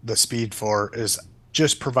from the speed for is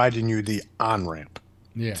just providing you the on-ramp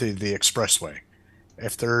to the expressway.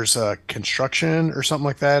 If there's construction or something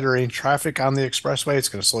like that, or any traffic on the expressway, it's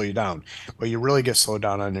going to slow you down. But you really get slowed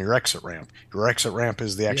down on your exit ramp. Your exit ramp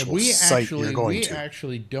is the actual site you're going to. We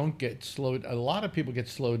actually don't get slowed. A lot of people get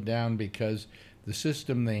slowed down because the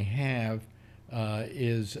system they have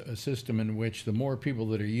is a system in which the more people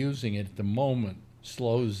that are using it at the moment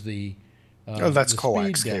slows the that's the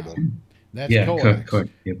coax speed cable. down. That's coax.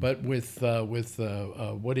 But with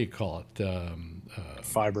what do you call it?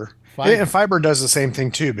 Fiber. And fiber does the same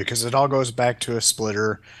thing too, because it all goes back to a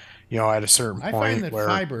splitter, at a certain point. I find that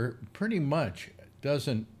fiber pretty much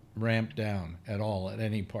doesn't ramp down at all at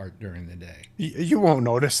any part during the day. You won't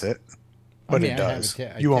notice it, but it does.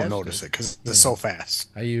 You won't notice it because it's so fast.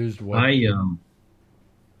 I used I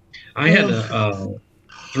had a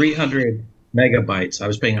 300 megabytes. I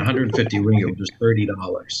was paying 150 ringgit, which was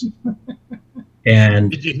 $30.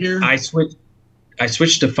 And did you hear? I switched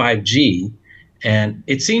to 5G. And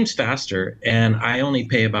it seems faster, and I only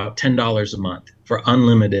pay about $10 a month for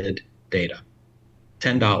unlimited data.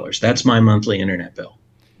 $10. That's my monthly internet bill.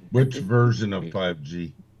 Which version of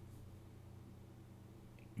 5G?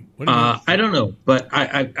 I don't know, but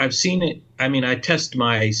I've seen it. I mean, I test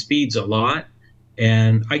my speeds a lot,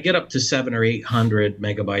 and I get up to 700 or 800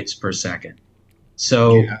 megabytes per second.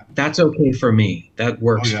 So that's okay for me. That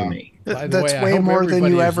works for me. That's way more than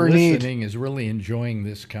you ever need. Is really enjoying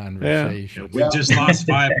this conversation. We just lost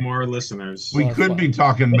 5 more listeners. We could be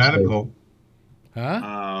talking medical.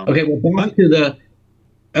 Huh? Okay, well, back to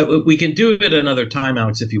We can do it another time,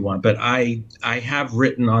 Alex, if you want. But I have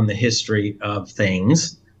written on the history of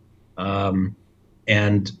things,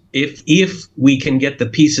 and if we can get the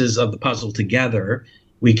pieces of the puzzle together,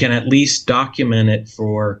 we can at least document it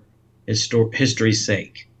for history's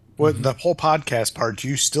sake. Well, the whole podcast part, do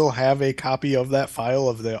you still have a copy of that file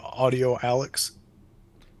of the audio Alex?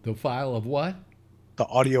 The file of what? The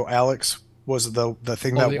audio Alex was the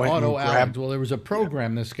thing that the went Auto and Alex. grabbed. Well, there was a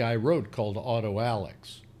program this guy wrote called Auto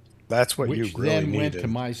Alex. That's what you which really then needed. went to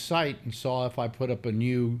my site and saw if I put up a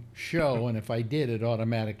new show, and if I did, it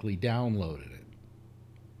automatically downloaded it.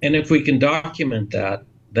 And if we can document that,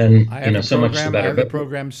 then I have so much the I better. have the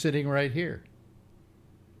program sitting right here.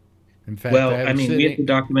 In fact, Well, I mean, we have to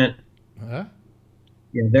document. Huh?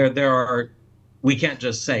 Yeah, there are. We can't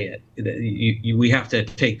just say it. We have to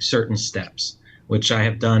take certain steps, which I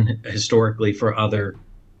have done historically for other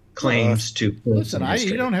claims to. Listen,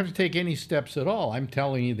 you don't have to take any steps at all. I'm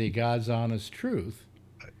telling you the God's honest truth.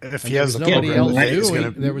 If And he has the nobody else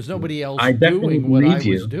program, there was nobody else I definitely doing what I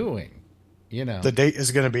believe was you. doing. You know, the date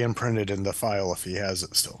is going to be imprinted in the file if he has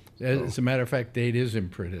it still. as a matter of fact, date is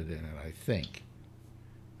imprinted in it, I think.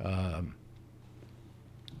 I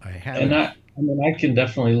haven't. And I can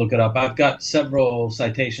definitely look it up. I've got several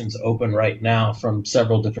citations open right now from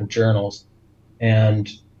several different journals, and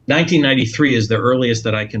 1993 is the earliest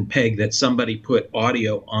that I can peg that somebody put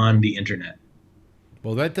audio on the internet.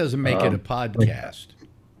 Well, that doesn't make it a podcast.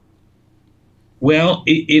 Well,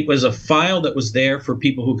 it was a file that was there for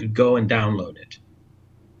people who could go and download it.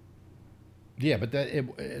 Yeah, but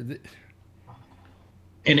and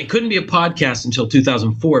it couldn't be a podcast until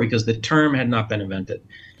 2004 because the term had not been invented.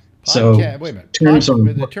 Wait a minute.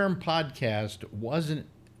 The term podcast wasn't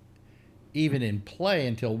even in play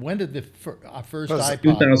until when did the first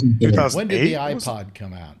iPod? When did the iPod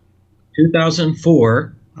come out?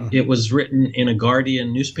 2004. It was written in a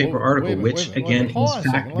Guardian newspaper article, which again is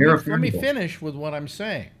fact verifiable. Let me finish with what I'm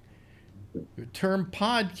saying. The term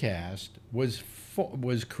podcast was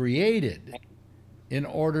created in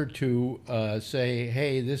order to say,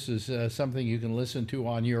 hey, this is something you can listen to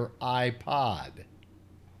on your iPod.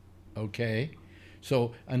 Okay?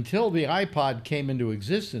 So until the iPod came into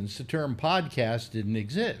existence, the term podcast didn't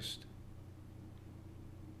exist.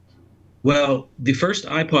 Well, the first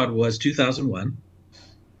iPod was 2001.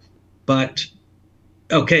 But,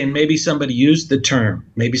 okay, maybe somebody used the term.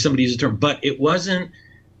 But it wasn't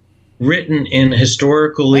written in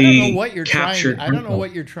historically captured. I don't know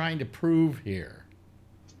what you're trying to prove here.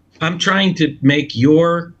 I'm trying to make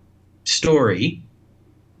your story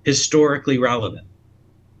historically relevant.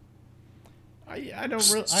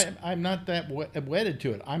 I'm not that wedded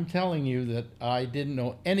to it. I'm telling you that I didn't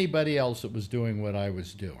know anybody else that was doing what I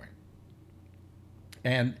was doing.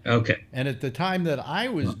 And at the time that I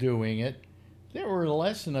was doing it, there were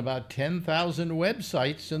less than about 10,000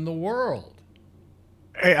 websites in the world.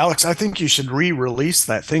 Hey, Alex, I think you should re-release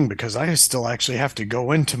that thing because I still actually have to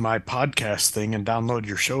go into my podcast thing and download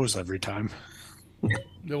your shows every time.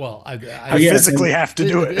 Well, I physically have to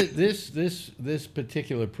do it. This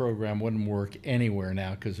particular program wouldn't work anywhere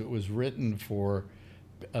now because it was written for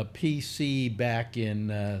a PC back in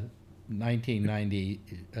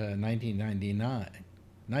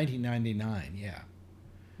 1999, yeah.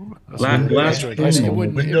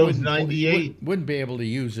 Windows 98 wouldn't be able to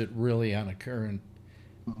use it really on a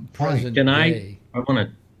present Can day. I want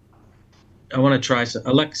to try some.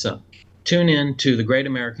 Alexa, tune in to the Great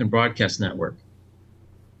American Broadcast Network.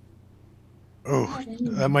 Oh,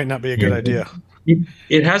 that might not be a good idea.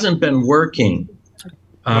 It hasn't been working,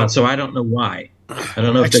 so I don't know why. I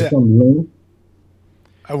don't know if there's Actually, some link.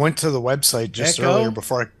 I went to the website just Echo? earlier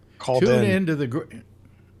before I called Tune in. into the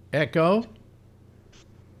Echo.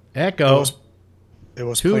 It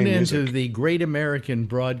was Tune playing into music. the Great American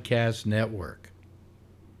Broadcast Network.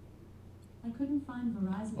 I couldn't find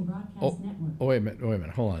Verizon Broadcast Network. Oh, wait a minute.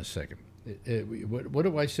 Hold on a second. What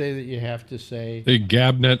do I say that you have to say? A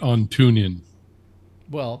Gabnet on TuneIn.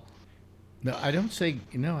 Well, no, I don't say.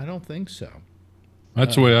 No, I don't think so.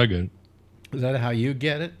 That's the way I get it. Is that how you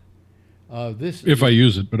get it? If I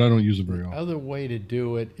use it, but I don't use it very often. Other way to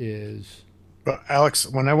do it is. But Alex,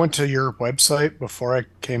 when I went to your website before I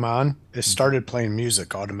came on, it started playing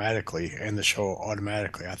music automatically and the show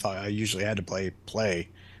automatically. I thought I usually had to play,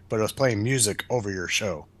 but it was playing music over your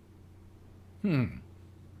show. We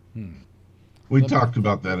talked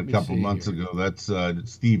about that a couple months ago. That's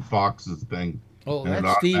Steve Fox's thing. Oh, And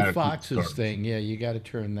that's Steve automatically Fox's starts. thing. Yeah, you got to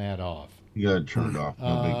turn that off. You got to turn it off.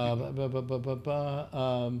 No big deal.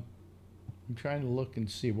 I'm trying to look and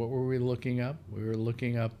see. What were we looking up? We were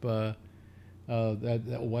looking up what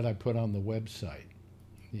I put on the website.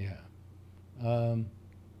 Yeah.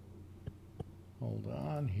 Hold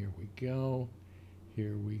on. Here we go.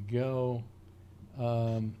 Here we go.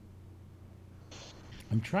 I'm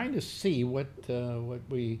trying to see where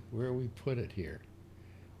we put it here.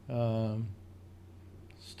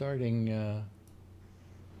 Starting.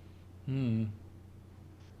 Let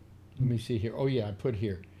me see here. Oh yeah, I put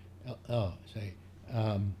here.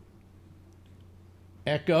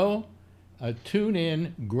 Echo, tune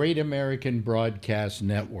in, Great American Broadcast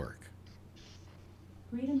Network.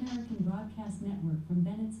 Great American Broadcast Network from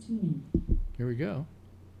Bennett's TuneIn. Here we go.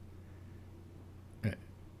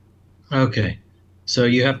 Okay. So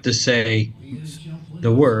you have to say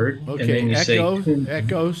the word. Okay, and then you Echo, say,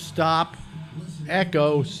 Echo, stop.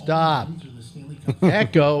 Echo, stop.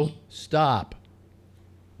 Echo, stop.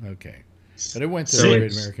 Okay. But it went to Sit.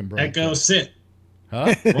 Great American Broadcast. Echo, sit.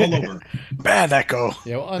 Huh? Roll over. Bad echo.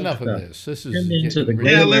 Yeah, well, enough of this. This is into the Yeah,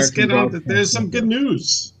 Great let's American get on. Broadcast There's some good Network.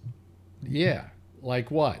 news. yeah.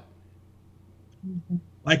 Like what?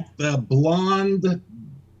 Like the blonde.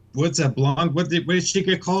 What's that blonde? What did she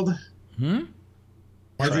get called? Hmm?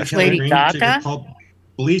 Marjorie Lady Taylor Greene. She Gaga? got called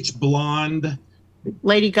bleach blonde.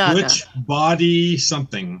 Lady Gaga. Which body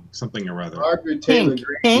something or other. Margaret Taylor Pink.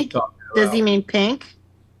 Greene was Pink? talking Does about. he mean pink?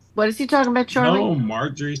 What is he talking about, Charlie? No,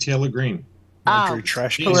 Marjorie Taylor Greene. Marjorie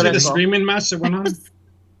Trash Did you see the political. screaming match that went on?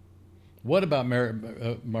 What about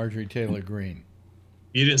Marjorie Taylor Greene?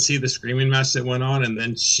 You didn't see the screaming match that went on, and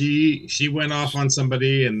then she went off on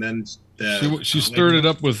somebody, and then She stirred it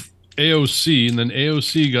up with AOC, and then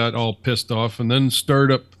AOC got all pissed off, and then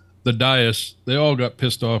stirred up the dais. They all got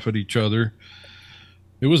pissed off at each other.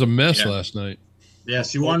 It was a mess last night. Yeah,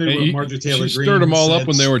 she wanted what Marjorie Taylor Greene She stirred them all said. up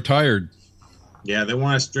when they were tired. Yeah, they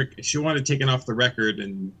want she wanted taken off the record,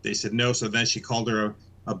 and they said no. So then she called her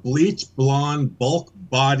a bleach blonde, bulk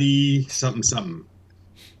body, something.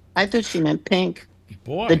 I thought she meant pink.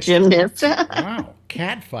 Boy. The gymnast. Wow.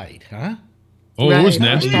 Cat fight, huh? Oh, it was Right,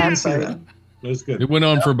 nasty. cat fight. It was good. It went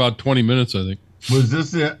on for about 20 minutes, I think. Was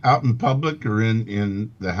this out in public or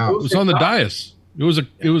in the It house? was on the dais. It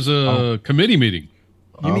was a committee meeting.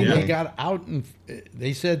 You mean Okay. they got out and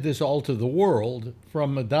they said this all to the world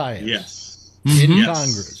from a dais? Yes. In Yes.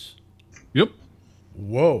 Congress. Yep.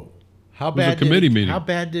 Whoa. How It was bad a committee did it, meeting. How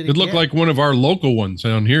bad did It looked get? like one of our local ones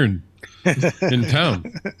down here in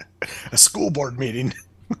town. A school board meeting.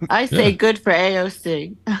 I say Yeah. good for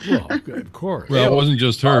AOC. Well, of course. Well, it wasn't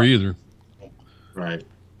just her either. Right.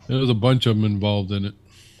 There was a bunch of them involved in it.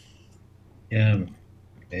 Yeah,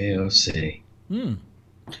 AOC. Hmm.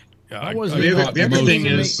 Yeah, That wasn't the even- other they didn't thing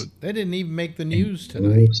even is- make- they didn't even make the news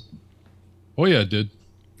tonight. Oh yeah, it did.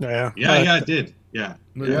 Yeah. Yeah, it did. Yeah.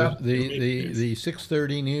 The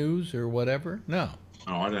 6:30 news or whatever. No.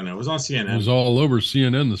 Oh, I don't know. It was on It CNN. was all over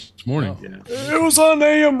CNN this morning. Oh. Yeah. It was on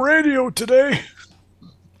AM radio today.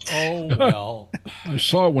 Oh well. I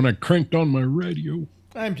saw it when I cranked on my radio.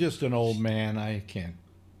 I'm just an old man. I can't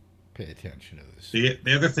pay attention to this.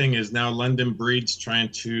 The other thing is now London Breed's trying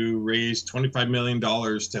to raise $25 million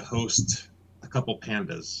to host a couple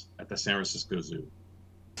pandas at the San Francisco Zoo.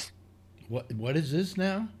 What is this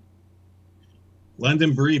now?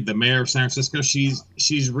 London Breed, the mayor of San Francisco, she's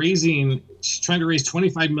trying to raise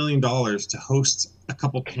 $25 million to host a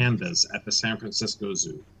couple pandas at the San Francisco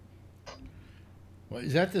Zoo. What,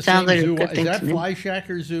 is that the Sounds same like a zoo? good Is thing that to me. Fly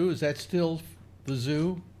Shacker Zoo? Is that still the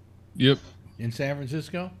zoo Yep. in San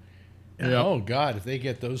Francisco? Yeah. Oh God! If they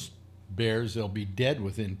get those bears, they'll be dead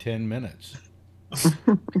within 10 minutes.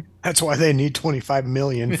 That's why they need 25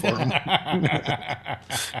 million for them.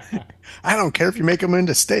 I don't care if you make them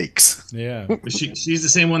into steaks. Yeah. But she's the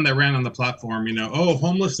same one that ran on the platform, oh,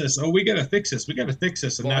 homelessness. Oh, we got to fix this. We got to fix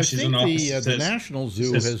this. And Well, now I she's think in office. the National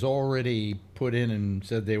Zoo says- has already put in and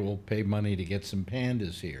said they will pay money to get some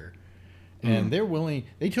pandas here, and they're willing.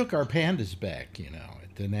 They took our pandas back,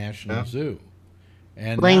 at the National Zoo,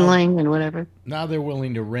 and Ling now, Ling and whatever. now they're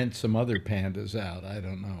willing to rent some other pandas out. I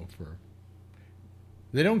don't know for.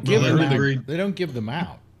 They don't give Well, them I out. agree. They don't give them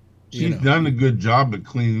out. She's done a good job of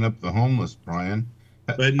cleaning up the homeless, Brian.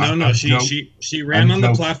 But no, I'm she ran I'm on the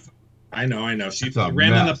joking. platform. I know. She It's a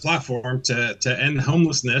ran on the mess. platform to end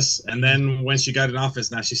homelessness, and then when she got in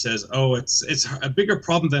office, now she says, "Oh, it's a bigger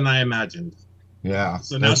problem than I imagined." Yeah.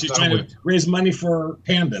 So now she's trying to raise money for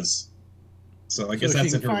pandas. So I guess So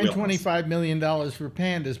that's she in can her find wheelhouse. $25 million for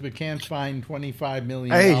pandas, but can't find $25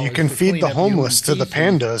 million. Hey, you can to feed clean the up human homeless to the feces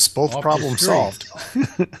pandas. Both off the problems street. solved.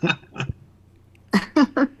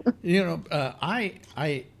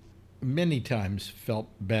 I many times felt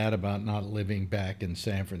bad about not living back in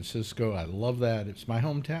San Francisco. I love that. It's my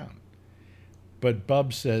hometown. But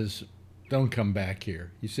Bub says, don't come back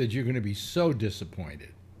here. He said, you're going to be so disappointed.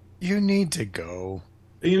 You need to go.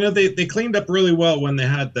 You know, they cleaned up really well when they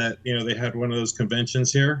had that. You know, they had one of those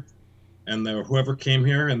conventions here, and whoever came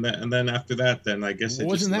here, and then after that, then I guess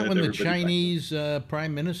Wasn't that when the Chinese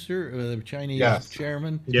prime minister, the Chinese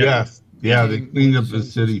chairman? Yes. Yeah, they cleaned up the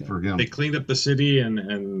city for him. They cleaned up the city,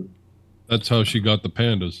 and that's how she got the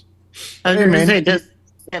pandas. I was Hey, going to man. say, just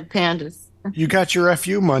have pandas. You got your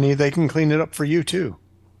FU money. They can clean it up for you too.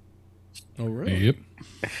 Oh, really? Yep.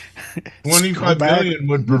 25 million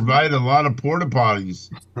would provide a lot of porta potties.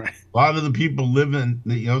 Right. A lot of the people living,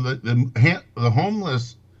 you know, the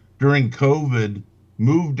homeless during COVID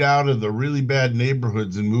moved out of the really bad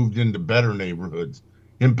neighborhoods and moved into better neighborhoods.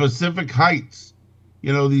 In Pacific Heights,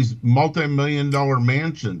 you know, these multi-million-dollar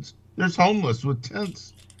mansions, there's homeless with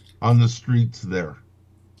tents on the streets there.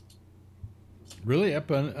 Really? Up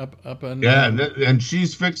on Yeah, and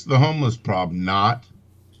she's fixed the homeless problem, not.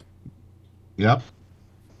 Yep.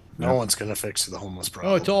 No one's going to fix the homeless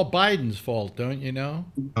problem. Oh, it's all Biden's fault, don't you know?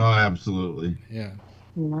 Oh, absolutely. Yeah.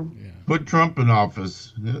 Put Trump in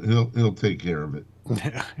office. He'll take care of it.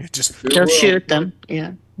 Yeah, They'll shoot them.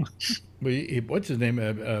 Yeah. But what's his name?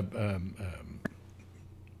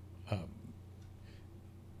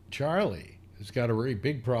 Charlie has got a very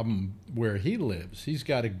big problem where he lives. He's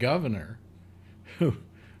got a governor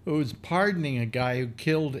who's pardoning a guy who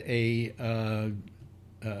killed a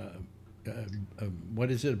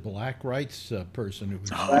what is it? A black rights person who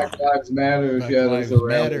was Black Lives Matter. Black Yeah, Lives there's a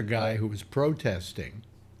Matter guy who was protesting,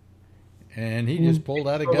 and he just pulled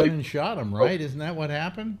out a gun and shot him. Right? Isn't that what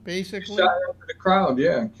happened? Basically, shot into the crowd.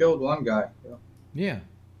 Yeah, killed one guy. Yeah.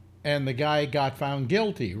 And the guy got found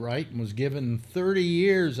guilty, right? And was given 30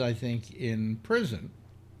 years, I think, in prison.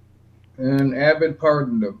 And Abbott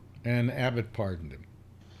pardoned him.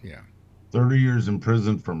 Yeah. 30 years in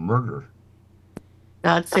prison for murder.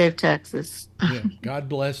 God save Texas. Yeah. God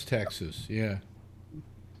bless Texas. Yeah.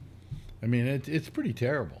 I mean, it's pretty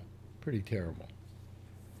terrible. Pretty terrible.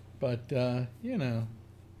 But, you know,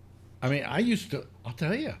 I mean, I'll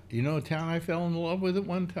tell you, you know, a town I fell in love with at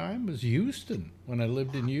one time was Houston. When I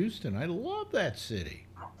lived in Houston, I love that city.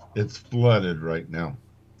 It's flooded right now.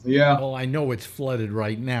 Yeah. Well, I know it's flooded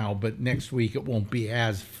right now, but next week it won't be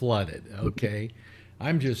as flooded, okay?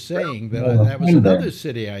 I'm just saying that that was another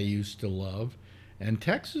city I used to love, and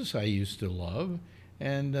Texas I used to love,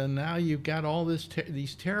 and now you've got all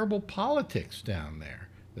these terrible politics down there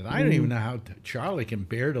that I don't even know how Charlie can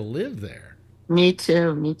bear to live there. Me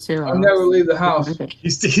too. I'll never leave the house. He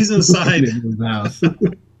stays inside his house.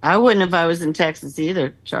 I wouldn't if I was in Texas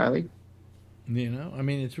either, Charlie. You know, I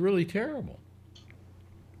mean, it's really terrible.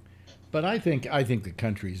 But I think the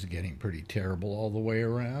country's getting pretty terrible all the way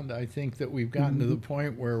around. I think that we've gotten to the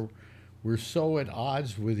point where we're so at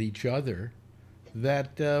odds with each other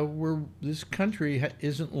that this country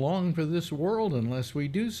isn't long for this world unless we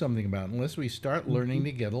do something about it, unless we start learning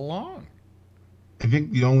to get along. I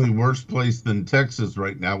think the only worse place than Texas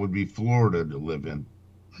right now would be Florida to live in.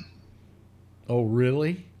 Oh,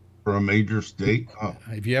 really? For a major state? Oh.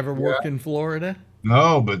 Have you ever worked in Florida?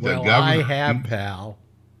 No, but the governor. I have, pal.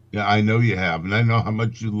 Yeah, I know you have, and I know how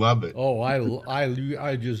much you love it. Oh,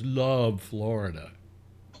 I just love Florida.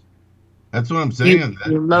 That's what I'm saying.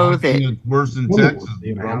 You loathe it. It's worse in Texas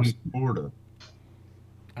than Florida.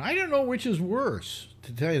 I don't know which is worse,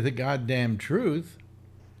 to tell you the goddamn truth.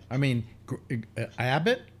 I mean,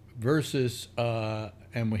 Abbott versus,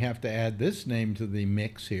 and we have to add this name to the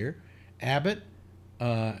mix here, Abbott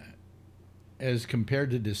as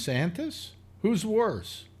compared to DeSantis? Who's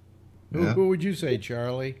worse? Yeah. Who would you say,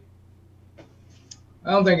 Charlie?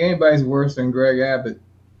 I don't think anybody's worse than Greg Abbott.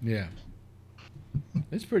 Yeah.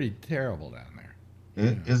 It's pretty terrible down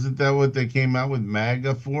there. Isn't that what they came out with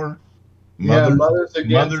MAGA for? Mothers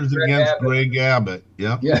Against Greg Abbott.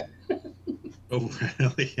 Yep. Yeah. Oh,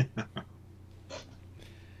 really?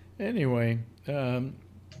 Anyway,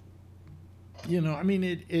 you know, I mean,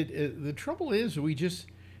 the trouble is we're just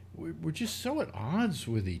so at odds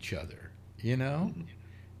with each other, you know?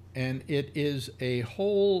 And it is a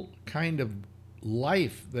whole kind of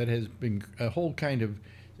life that has been, a whole kind of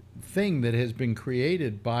thing that has been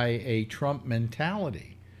created by a Trump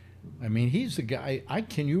mentality. I mean, he's the guy,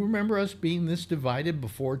 can you remember us being this divided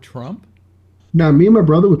before Trump? No, me and my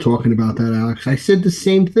brother were talking about that, Alex. I said the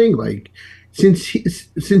same thing. Like, since he's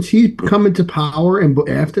come into power and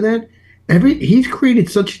after that, he's created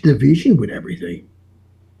such a division with everything.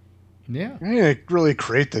 Yeah. He didn't really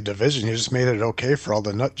create the division. He just made it okay for all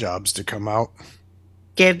the nut jobs to come out.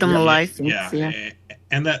 Gave them a license. Yeah.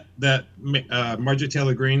 And that Marjorie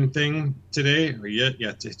Taylor Greene thing today,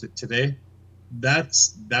 today,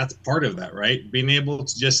 that's part of that, right? Being able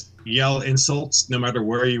to just yell insults no matter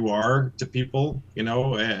where you are to people,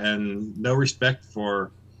 and no respect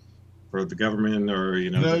for the government or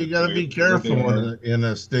You got to be careful in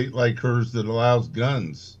a state like hers that allows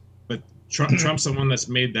guns. But Trump's the one that's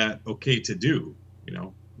made that okay to do.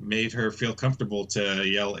 Made her feel comfortable to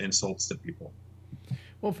yell insults to people.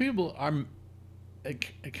 Well, people are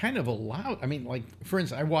kind of allowed. I mean, like, for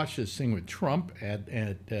instance, I watched this thing with Trump at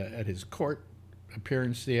his court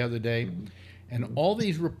appearance the other day, and all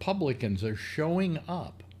these Republicans are showing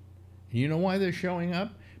up. You know why they're showing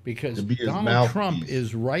up? Because Donald Trump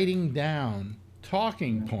is writing down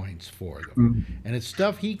talking points for them. And it's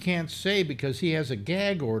stuff he can't say because he has a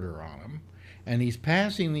gag order on him. And he's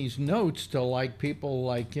passing these notes to, like, people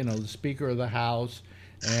like, the Speaker of the House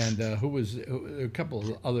and a couple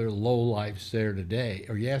of other lowlifes there today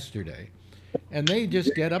or yesterday. And they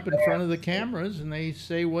just get up in front of the cameras and they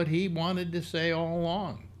say what he wanted to say all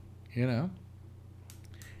along,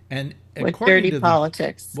 And with dirty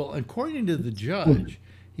politics. According to the judge,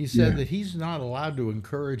 he said that he's not allowed to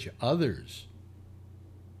encourage others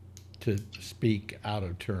to speak out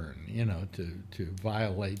of turn, to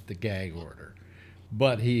violate the gag order.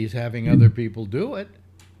 But he's having other people do it.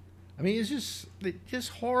 I mean, it's just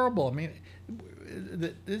horrible. I mean,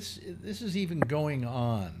 this is even going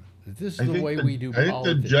on. This is the way we do politics. I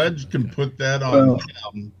think the judge can put that on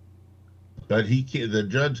him, but the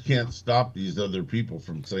judge can't stop these other people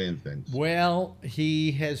from saying things. Well,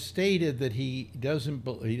 he has stated that he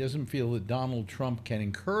doesn't feel that Donald Trump can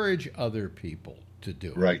encourage other people to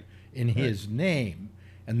do it in his name,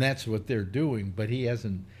 and that's what they're doing. But he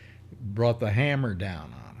hasn't brought the hammer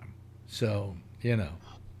down on him, so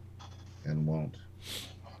and won't.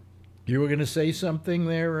 You were going to say something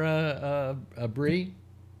there, Bree?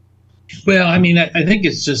 Well, I mean, I think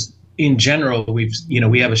it's just in general we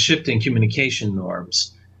have a shift in communication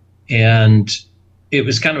norms, and it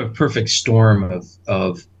was kind of a perfect storm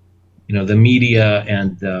of the media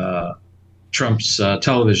and Trump's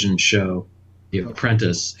television show, The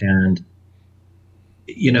Apprentice, and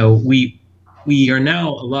we are now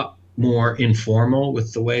a lot more informal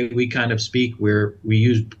with the way we kind of speak, where we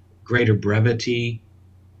use greater brevity.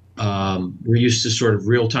 We're used to sort of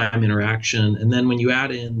real-time interaction. And then when you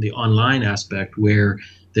add in the online aspect where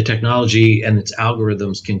the technology and its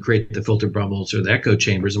algorithms can create the filter bubbles or the echo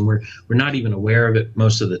chambers, and we're not even aware of it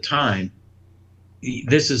most of the time,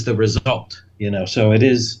 this is the result, So it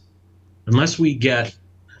is, unless we get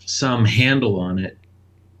some handle on it,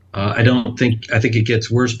 I think it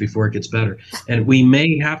gets worse before it gets better. And we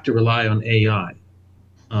may have to rely on AI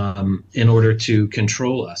in order to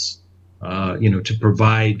control us, to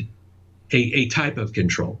provide a type of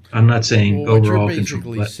control. I'm not saying overall control. What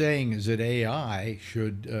you're basically saying is that AI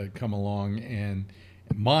should come along and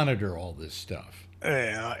monitor all this stuff.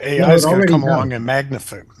 Yeah, AI is going to come along and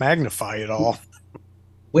magnify it all.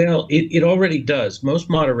 Well, it already does. Most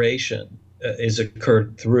moderation is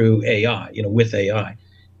occurred through AI, with AI.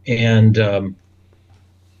 And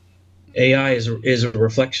AI is a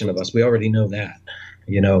reflection of us. We already know that,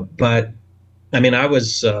 but I mean, I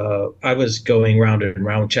was going round and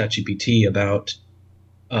round with ChatGPT about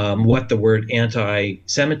what the word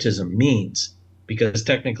anti-Semitism means, because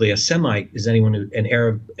technically a Semite is anyone who an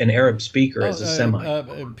Arab speaker is a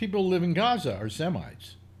Semite. People who live in Gaza are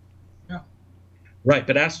Semites. Yeah, right.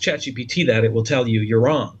 But ask ChatGPT that; it will tell you you're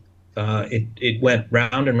wrong. It went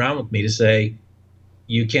round and round with me to say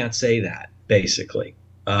you can't say that, basically,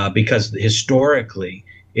 because historically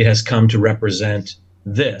it has come to represent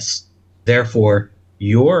this. Therefore,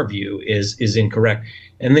 your view is incorrect.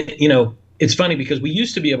 And it's funny because we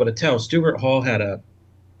used to be able to tell. Stuart Hall had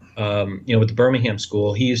with the Birmingham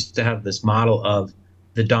School, he used to have this model of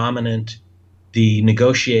the dominant, the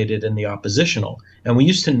negotiated, and the oppositional. And we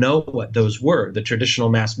used to know what those were. The traditional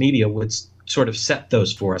mass media would sort of set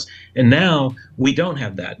those for us. And now we don't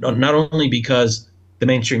have that. Not only because the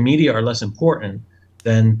mainstream media are less important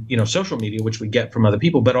than social media, which we get from other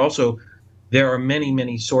people, but also there are many,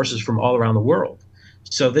 many sources from all around the world.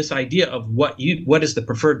 So this idea of what is the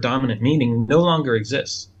preferred dominant meaning no longer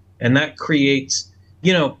exists. And that creates,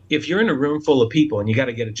 if you're in a room full of people and you got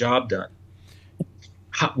to get a job done,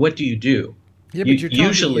 what do you do? Yeah,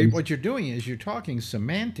 but what you're doing is you're talking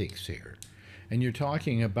semantics here. And you're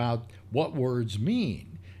talking about what words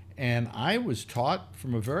mean. And I was taught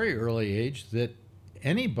from a very early age that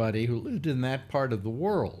anybody who lived in that part of the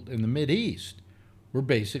world, in the Mideast, were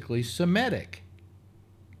basically Semitic,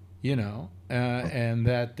 and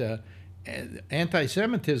that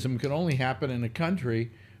anti-Semitism can only happen in a country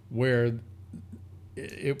where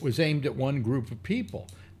it was aimed at one group of people.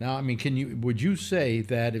 Now, I mean, would you say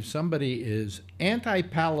that if somebody is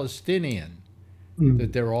anti-Palestinian,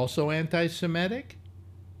 that they're also anti-Semitic?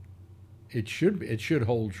 It should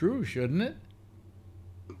hold true, shouldn't it?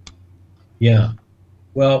 Yeah.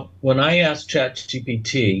 Well, when I asked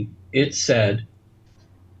ChatGPT, it said,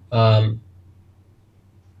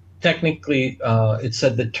 technically, it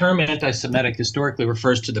said the term anti-Semitic historically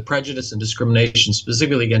refers to the prejudice and discrimination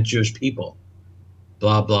specifically against Jewish people.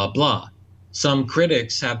 Blah, blah, blah. Some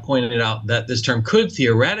critics have pointed out that this term could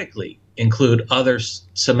theoretically include other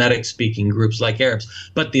Semitic-speaking groups like Arabs,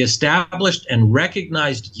 but the established and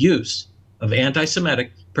recognized use of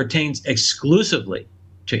anti-Semitic pertains exclusively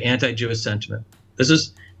to anti-Jewish sentiment. This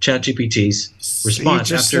is ChatGPT's response.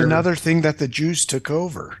 Just another thing that the Jews took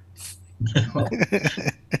over.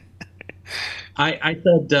 I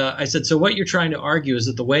said, so what you're trying to argue is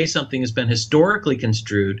that the way something has been historically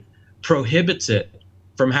construed prohibits it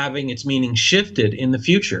from having its meaning shifted in the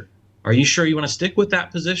future. Are you sure you want to stick with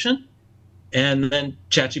that position? And then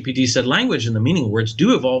ChatGPT said language and the meaning of words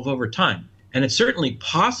do evolve over time, and it's certainly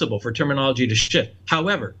possible for terminology to shift.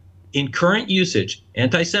 However, in current usage,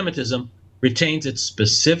 anti-Semitism retains its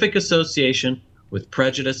specific association with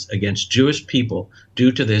prejudice against Jewish people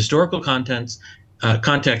due to the historical context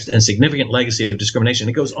and significant legacy of discrimination.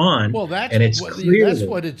 It goes on. Well, that's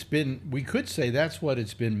what it's been. We could say that's what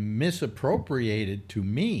it's been misappropriated to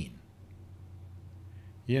mean.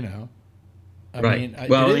 You know, I mean,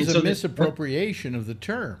 it is a misappropriation of the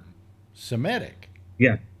term Semitic.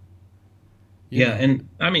 Yeah. Yeah, and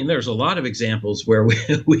I mean, there's a lot of examples where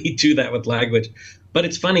we do that with language. But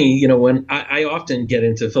it's funny, you know, when I often get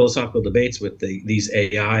into philosophical debates with these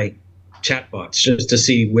AI chatbots just to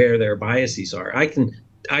see where their biases are. I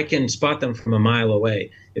can spot them from a mile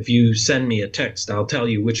away. If you send me a text, I'll tell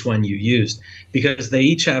you which one you used, because they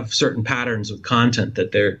each have certain patterns of content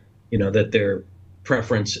that their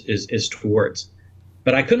preference is towards.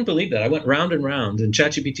 But I couldn't believe that. I went round and round, and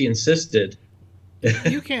ChatGPT insisted.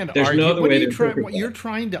 You can't argue. No other way you're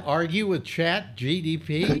trying to argue with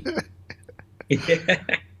ChatGPT? Yeah,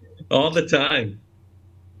 all the time.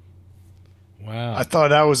 Wow. I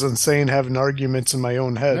thought I was insane having arguments in my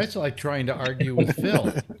own head. That's like trying to argue with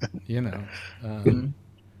Phil, you know. No.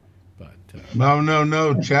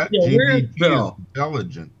 ChatGPT is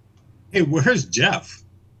intelligent. Hey, where's Jeff?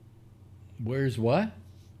 Where's what?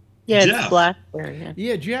 Yeah, Jeff. it's BlackBerry.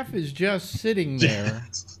 Yeah, Jeff is just sitting there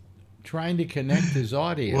trying to connect his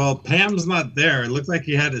audio. Well, Pam's not there. It looked like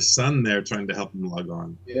he had his son there trying to help him log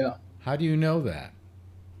on. Yeah. How do you know that?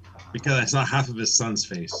 Because I saw half of his son's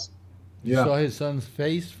face. You saw his son's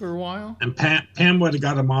face for a while? And Pam would have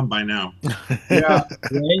got him on by now. Yeah.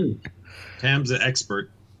 Right. Pam's an expert.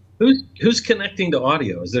 Who's connecting to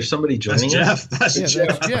audio? Is there somebody joining us? That's Jeff.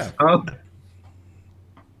 That's Jeff. Oh.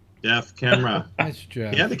 Jeff, camera. That's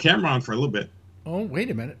Jeff. He had the camera on for a little bit. Oh, wait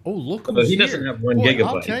a minute. Oh, look who's he here. doesn't have 1 Boy, gigabyte.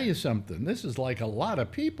 I'll tell you something. This is like a lot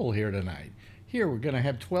of people here tonight. Here, we're going to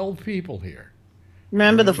have 12 people here.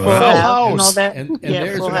 Remember the Full House and all that? And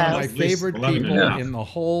there's Full one of House. my favorite people in the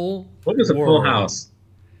whole What is a world, Full House?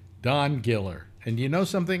 Don Giller. And you know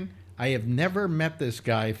something? I have never met this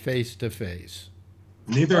guy face to face.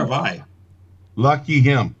 Neither have I. Lucky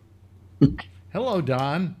him. Hello,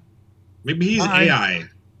 Don. Maybe he's AI.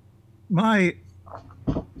 My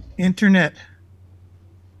internet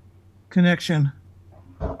connection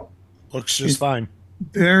Looks just fine.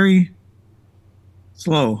 very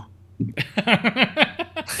slow.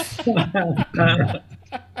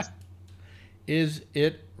 Is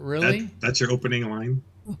it really? That's your opening line?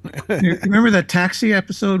 You remember that taxi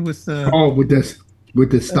episode with with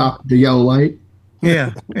the stop the yellow light?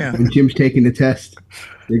 Yeah. When Jim's taking the test,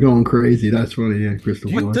 they're going crazy. That's funny, yeah,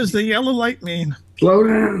 Crystal. What does the yellow light mean? Slow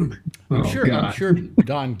down. I'm sure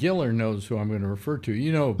Don Giller knows who I'm going to refer to.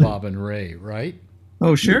 You know Bob and Ray, right?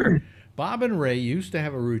 Oh, sure. Bob and Ray used to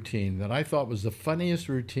have a routine that I thought was the funniest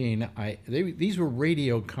routine. These were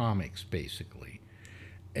radio comics, basically.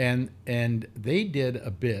 And they did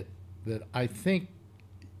a bit that I think,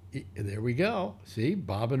 there we go. See,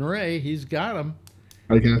 Bob and Ray, he's got them.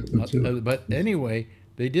 I got them too. But anyway,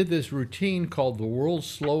 they did this routine called the World's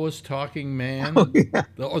Slowest Talking Man,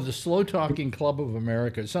 or the Slow Talking Club of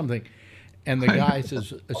America, something. And the guy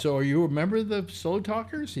says, so are you a member of the Slow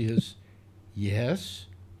Talkers? He says, yes,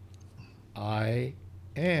 I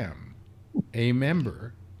am a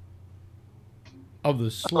member of the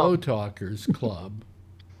Slow Talkers Club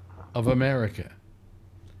of America.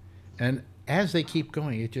 And as they keep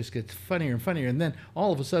going, it just gets funnier and funnier. And then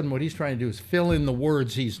all of a sudden, what he's trying to do is fill in the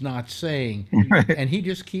words he's not saying. And he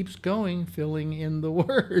just keeps going, filling in the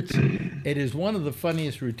words. It is one of the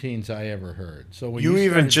funniest routines I ever heard. So when You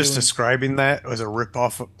even started just doing- describing that as a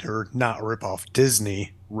ripoff, or not a ripoff,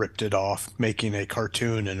 Disney ripped it off, making a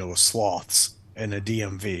cartoon, and it was sloths in a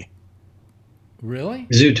DMV. Really?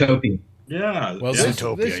 Zootopia. Yeah. Well, yeah.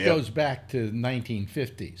 this goes back to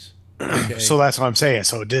 1950s. Okay. So that's what I'm saying.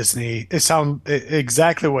 So Disney, it sounds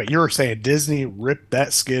exactly what you're saying. Disney ripped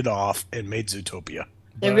that skid off and made Zootopia.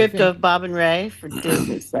 They But I ripped think- off Bob and Ray for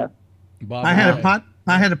Disney stuff. Bob I had Ray.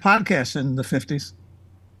 I had a podcast in the 50s.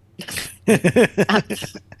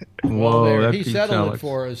 Well, Whoa, there, that he beats settled Alex. it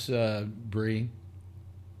for us, Bree.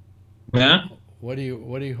 Yeah. What are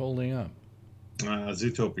you holding up?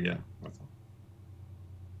 Zootopia.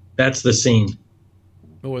 That's the scene.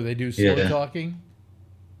 Oh, they do slow Yeah. talking?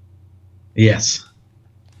 Yes.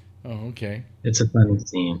 Oh, okay. It's a funny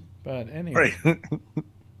scene. But anyway, Right.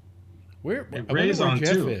 where, Hey, I wonder Ray's where on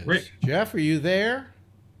Jeff too. is. Ray- Jeff, are you there?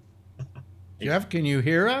 Jeff, can you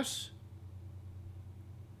hear us?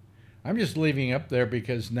 I'm just leaving up there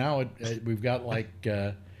because now we've got like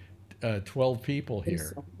 12 people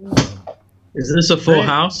here. Is this a full Ray-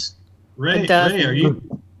 house? Ray, It does. Ray, are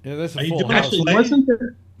you? Yeah, that's Are a you full doing house. Actually, Play? wasn't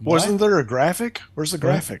there? Wasn't there a graphic? Where's the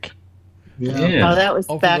graphic? Yeah. Oh, that was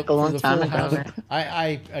Oh, for back the- a for long the time full ago. house?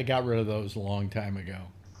 I got rid of those a long time ago.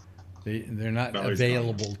 They're not No, he's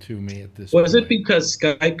available to me at this Was point. it because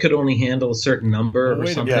Skype could only handle a certain number Oh, or wait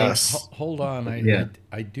a something? minute. Yes. Hold on. Yeah.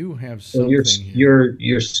 I do have So something here.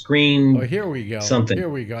 your screen. Oh, here we go. something. Here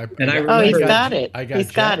we go. And I Oh, he's remember- got it. I got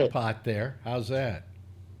He's got it. jackpot there. How's that?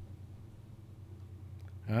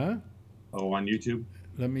 Huh? Oh, on YouTube.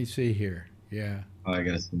 Let me see here. Yeah. Oh, I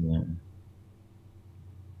gotta see that.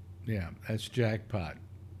 Yeah. That's jackpot.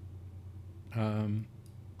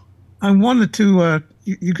 I wanted to.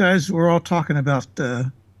 You guys were all talking about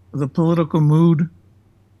the political mood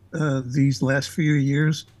these last few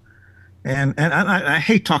years, and I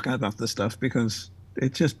hate talking about this stuff because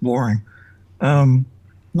it's just boring.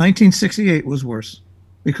 1968 was worse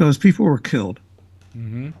because people were killed.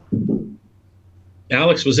 Mm-hmm.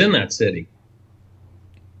 Alex was in that city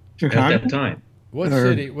Chicago. at that time. What Or,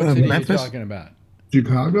 city? What city are you Memphis? talking about?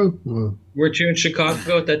 Chicago? Well, Weren't you in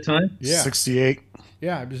Chicago at that time? Yeah. 68.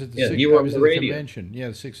 Yeah. I was at the, Yeah, six- you were I on was the at the radio. convention. Yeah,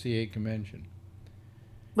 the 68 convention.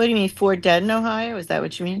 What do you mean, 4 dead in Ohio? Is that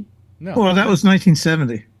what you mean? No. Well, that was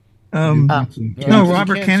 1970. Oh. No,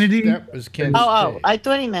 Robert Kennedy. That was Kent Oh, State. I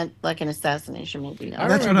thought he meant like an assassination, maybe.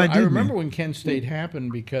 That's what I did I remember mean. when Kent State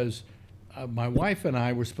happened because my wife and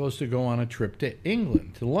I were supposed to go on a trip to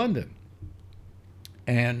England, to London.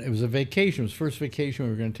 And it was a vacation. It was the first vacation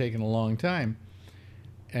we were going to take in a long time.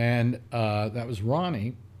 And that was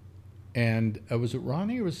Ronnie. And was it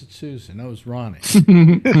Ronnie or was it Susan? No, it was Ronnie.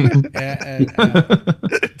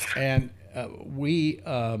 and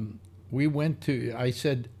we went to, I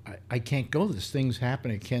said, I can't go. This thing's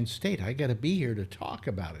happening at Kent State. I got to be here to talk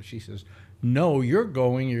about it. She says, no, you're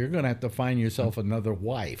going. You're going to have to find yourself another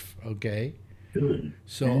wife, okay?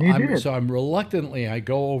 So And you did. I'm reluctantly, I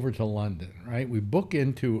go over to London, right? We book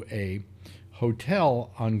into a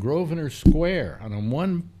hotel on Grosvenor Square, on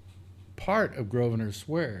one part of Grosvenor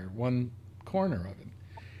Square, one corner of it,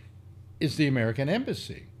 is the American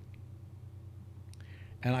Embassy.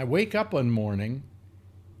 And I wake up one morning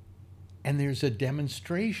and there's a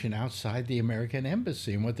demonstration outside the American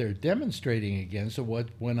Embassy. And what they're demonstrating against is what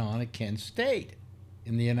went on at Kent State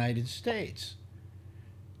in the United States.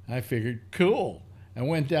 I figured, cool. I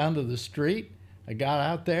went down to the street. I got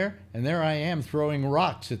out there, and there I am throwing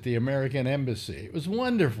rocks at the American Embassy. It was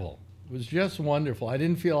wonderful. It was just wonderful. I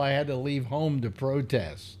didn't feel I had to leave home to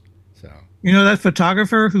protest. So You know that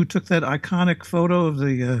photographer who took that iconic photo of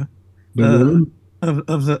the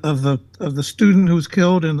of the student who was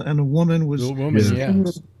killed and the woman was the woman, yeah.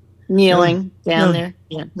 Kneeling down No. there.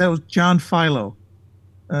 Yeah. That was John Philo.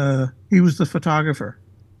 He was the photographer.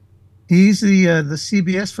 He's the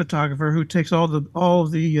CBS photographer who takes all the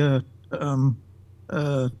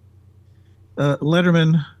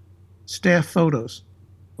Letterman staff photos.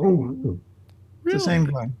 oh, wow. It's the same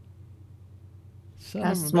guy. Son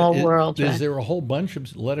That's of a- small is- world, Is right? there a whole bunch of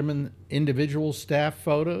Letterman individual staff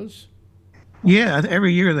photos? Yeah,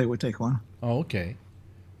 every year they would take one. Oh, okay.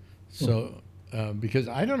 So, because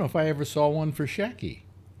I don't know if I ever saw one for Shecky.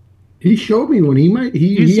 He showed me one. He might.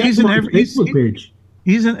 He has in him on his every Facebook page.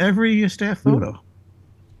 He's in every staff photo.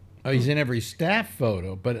 Oh, he's in every staff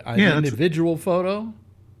photo, but an Yeah, that's- individual photo?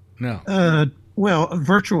 No. Well, a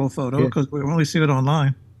virtual photo Yeah. because we only see it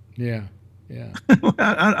online. Yeah, yeah.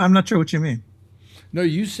 I'm not sure what you mean. No,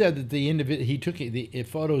 you said that he took the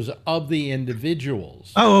photos of the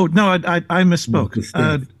individuals. Oh no, I misspoke.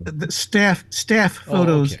 The staff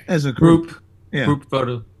photos as a group. Yeah. Group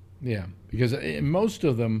photo. Yeah, because in most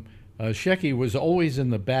of them, Shecky was always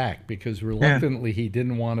in the back because reluctantly he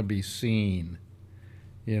didn't want to be seen.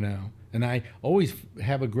 And I always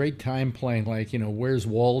have a great time playing Where's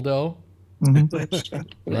Waldo?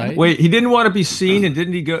 Right? Wait, he didn't want to be seen, and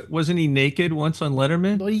didn't he go? Wasn't he naked once on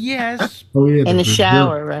Letterman? Well, yes. Oh yeah, In the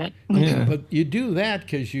shower, right? Yeah. But you do that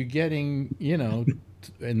because you're getting,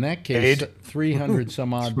 in that case, 300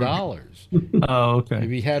 some odd dollars. Oh, okay. If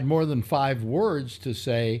he had more than 5 words to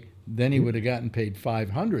say, then he would have gotten paid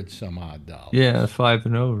 500 some odd dollars. Yeah, 5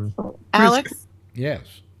 and over. Alex,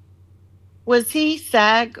 Yes. was he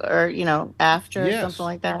SAG or after or Yes. something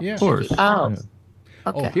like that? Yeah. Of course. Oh, Yeah.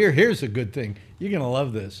 okay. Oh, here's a good thing. You're going to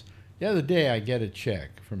love this. The other day, I get a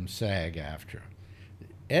check from SAG-AFTRA.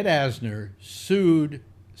 Ed Asner sued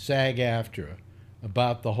SAG-AFTRA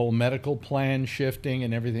about the whole medical plan shifting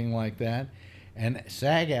and everything like that, and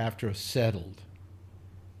SAG-AFTRA settled.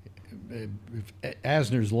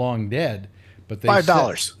 Asner's long dead, but they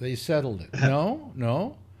 $5. They settled it.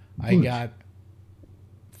 No, I got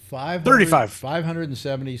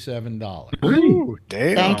 $577. Ooh,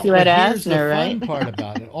 damn. Thank you, Ed But here's the Asner, fun right? part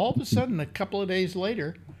about it. All of a sudden, a couple of days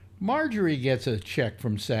later, Marjorie gets a check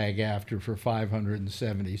from SAG-AFTRA for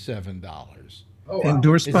 $577.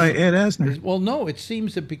 Endorsed by Ed Asner. Well, no, it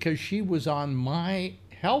seems that because she was on my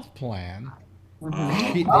health plan,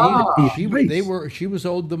 she was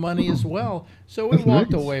owed the money as well. So we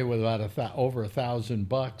walked away with about over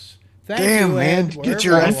 $1,000. Thank Damn, you, man. Ed, Get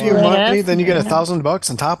your wherever you FU are. money, then you get $1,000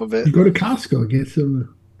 on top of it. You go to Costco, get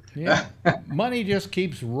some. Yeah, money just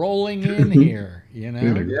keeps rolling in here,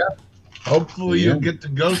 Yeah. Hopefully you'll get to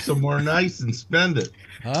go somewhere nice and spend it.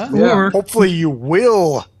 Huh? Or Hopefully you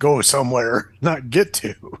will go somewhere, not get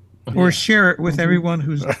to. or share it with everyone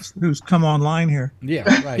who's come online here. Yeah,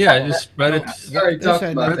 right. Yeah, just spread it. Already talked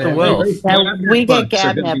about the that. wealth. Yeah, we get Bucks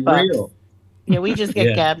are gonna be Gabnet bucks. real. Yeah, we just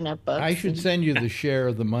get Yeah. Gabnet bucks. I should send you the share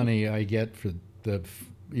of the money I get for the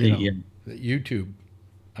YouTube.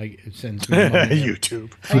 It sends me money.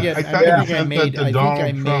 YouTube. I think I sent that to Donald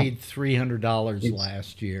Trump. made $300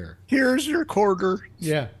 last year. Here's your quarter.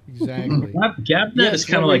 Yeah, exactly. Gabnet is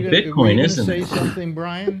kind of what like were you Bitcoin, gonna isn't say it? something,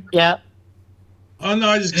 Brian? Yeah. Oh no,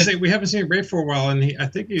 I was just gonna say we haven't seen Ray for a while, and I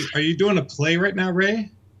think are you doing a play right now,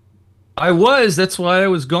 Ray? I was. That's why I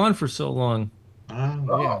was gone for so long. Yeah.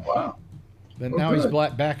 Wow. But now he's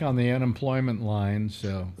back on the unemployment line,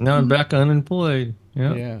 so Now I'm back unemployed.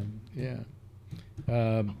 Yeah. yeah.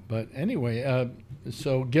 But anyway,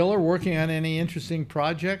 so Giller working on any interesting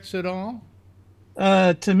projects at all?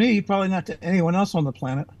 To me, probably not to anyone else on the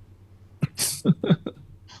planet.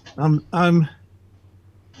 I'm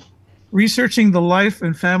researching the life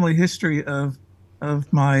and family history of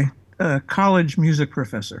my college music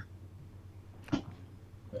professor.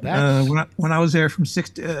 When I was there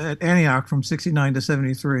at Antioch from '69 to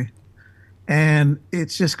 '73, and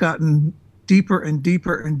it's just gotten deeper and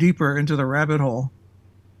deeper and deeper into the rabbit hole.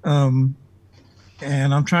 And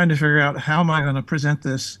I'm trying to figure out how am I going to present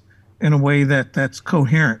this in a way that's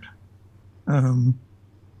coherent.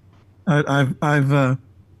 I've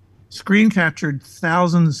screen captured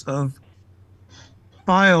thousands of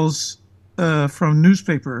files from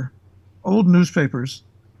old newspapers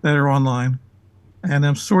that are online, and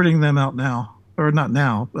I'm sorting them out now, or not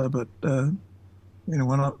now, but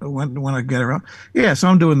when I get around. Yeah, so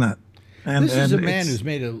I'm doing that. And this is a man who's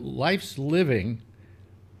made a life's living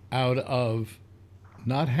out of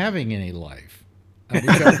not having any life, which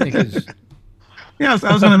I think is. Yeah,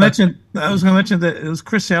 I was going to mention. That it was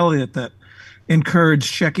Chris Elliott that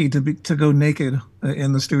encouraged Shecky to go naked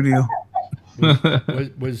in the studio.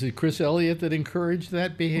 Was it Chris Elliott that encouraged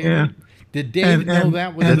that behavior? Yeah. Did Dave know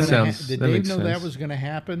that was? Did Dave know that sense. was going to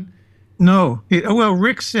happen? No. Well,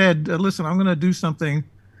 Rick said, "Listen, I'm going to do something."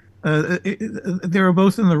 They were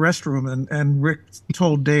both in the restroom, and Rick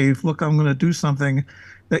told Dave, "Look, I'm going to do something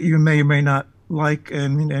that you may or may not like,"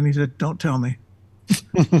 and he said, "Don't tell me."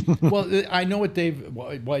 Well, I know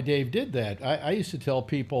why Dave did that. I used to tell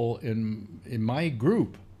people in my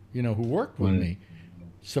group, who worked with me,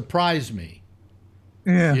 surprise me.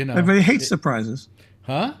 Yeah, but he hates surprises.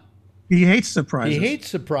 Huh? He hates surprises. He hates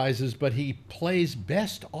surprises, but he plays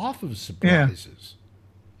best off of surprises.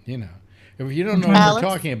 Yeah. If you don't know what we're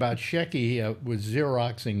talking about, Shecky was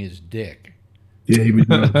Xeroxing his dick. Yeah, he would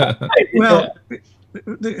know. Well,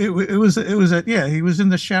 it was he was in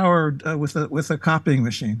the shower with a copying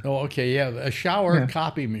machine. Oh, okay, yeah, a shower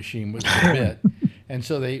copy machine was the bit, and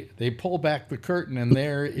so they pull back the curtain, and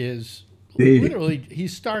there is literally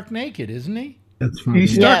he's stark naked, isn't he? That's fine. He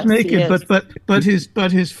starts Yes, he naked, is. but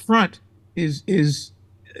his front is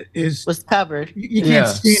was covered. You can't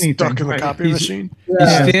see anything. Stuck in the right? copy He's- machine. He's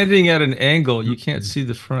Yeah. standing at an angle. You can't see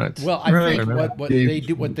the front. Well, I Right. think Right.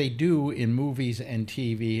 what they do in movies and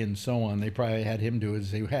TV and so on, they probably had him do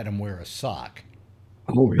is they had him wear a sock.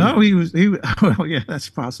 Oh, really? No, he well, yeah, that's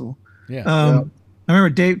possible. Yeah. I remember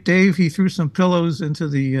Dave. He threw some pillows into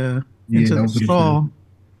the that the was stall,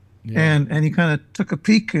 Yeah. and he kind of took a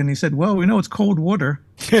peek and he said, "Well, we know it's cold water."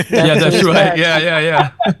 Yeah, that's right.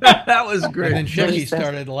 Yeah. That was And great. then Shecky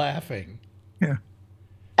started laughing.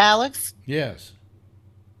 Alex, Yes.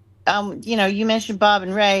 you mentioned Bob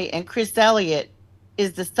and Ray, and Chris Elliott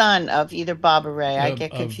is the son of either Bob or Ray. I Of-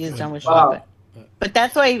 get of, confused on which Bob. one. But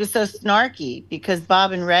that's why he was so snarky, because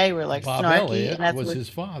Bob and Ray were like Bob snarky, Elliott and that's was what his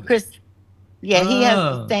father. Chris. Yeah, he has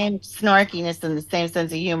Oh. the same snarkiness and the same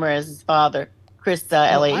sense of humor as his father, Chris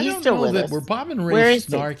Elliott. I He's don't still know with that us. were Bob and Where Ray is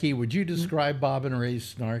he? snarky. Would you describe Bob and Ray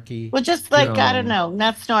snarky? Well, just like I don't No. know,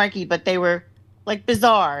 not snarky, but they were like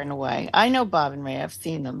bizarre in a way. I know Bob and Ray. I've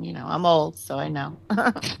seen them. I'm old, so I know.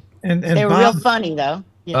 And They were Bob, real funny though.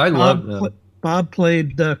 Yeah. I love Bob, them. Bob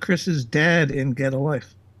played Chris's dad in Get a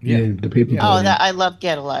Life. Yeah, the paper. Yeah. Oh, I love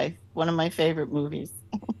Get a Life. One of my favorite movies.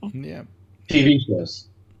 Yeah. TV shows.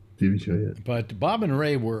 TV show, yeah. But Bob and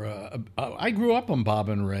Ray were. I grew up on Bob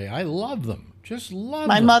and Ray. I love them. Just love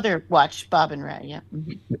My them. mother watched Bob and Ray. Yeah.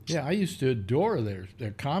 Mhm. Yeah, I used to adore their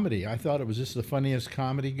comedy. I thought it was just the funniest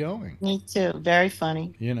comedy going. Me too. Very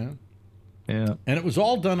funny. Yeah. Yeah. And it was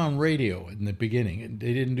all done on radio in the beginning.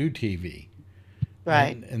 They didn't do TV.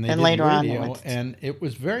 Right. And they And did later on, radio, they went to- and it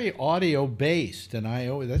was very audio based, and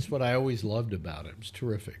that's what I always loved about it. It was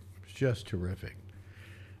terrific. It was just terrific.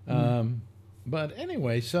 But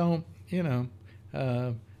anyway, so I'm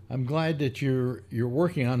glad that you're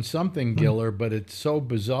working on something, Giller, but it's so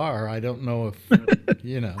bizarre. I don't know if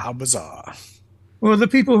How bizarre. Well, the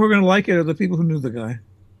people who are going to like it are the people who knew the guy.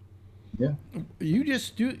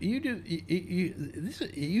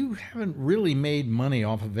 you haven't really made money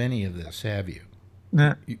off of any of this, have you?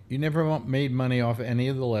 Nah. You never made money off of any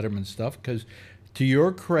of the Letterman stuff because, to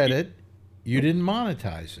your credit, you didn't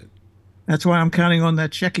monetize it. That's why I'm counting on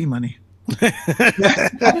that Shecky money.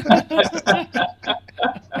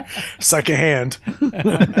 Second hand.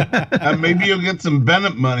 And maybe you'll get some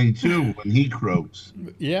Bennett money too when he croaks.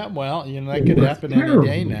 Yeah, well, that could happen any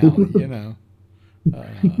day now.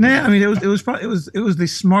 Nah, I mean it was probably it was the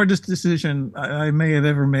smartest decision I may have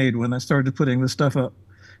ever made when I started putting the stuff up,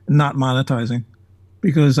 not monetizing,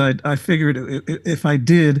 because I figured if I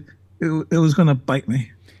did, it was going to bite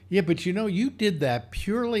me. Yeah, but you did that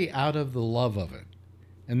purely out of the love of it,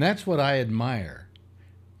 and that's what I admire.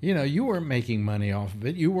 You weren't making money off of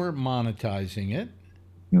it. You weren't monetizing it.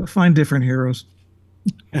 Find different heroes.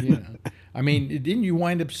 I mean, didn't you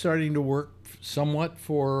wind up starting to work somewhat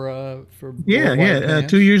for? Yeah.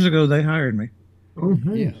 2 years ago, they hired me. Oh,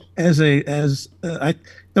 Yeah. The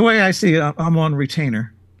way I see it, I'm on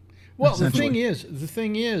retainer. Well, the essentially.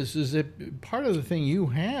 thing is that part of the thing you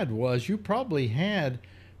had was you probably had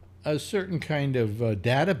a certain kind of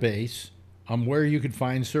database on where you could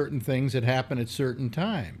find certain things that happen at certain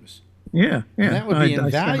times. Yeah. And that would be I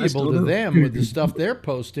invaluable still to do. them with the stuff they're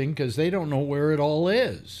posting because they don't know where it all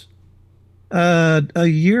is. A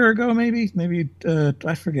year ago, maybe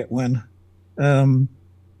I forget when.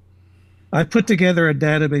 I put together a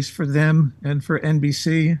database for them and for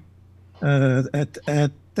NBC,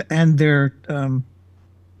 and their.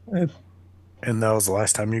 And that was the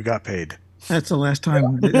last time you got paid. That's the last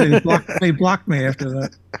time they blocked me after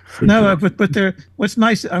that. No, but they're what's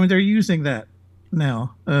nice. I mean, they're using that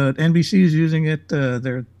now. NBC is using it.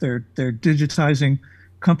 They're digitizing.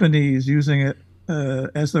 Company is using it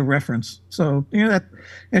as the reference. So that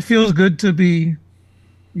it feels good to be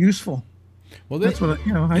useful. Well, that's what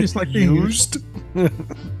I just like being used. Well,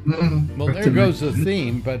 there goes the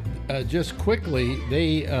theme. But just quickly,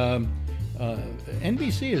 they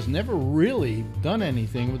NBC has never really done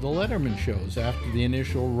anything with the Letterman shows after the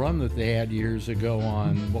initial run that they had years ago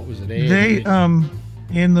on what was it? They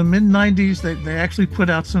in the mid '90s they actually put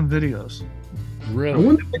out some videos.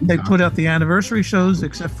 Really? They put out the anniversary shows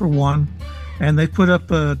except for one, and they put up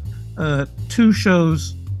 2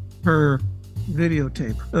 shows per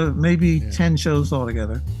videotape, maybe 10 shows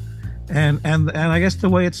altogether. And I guess the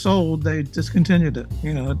way it sold, they discontinued it.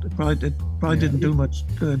 It probably didn't do much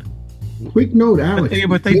good. Quick note, Alex.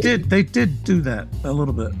 But they did do that a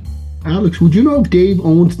little bit. Alex, would you know if Dave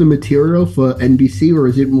owns the material for NBC, or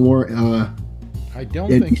is it more? I don't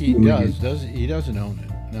think he does. He doesn't own it.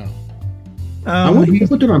 No. I want to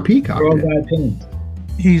put it on Peacock.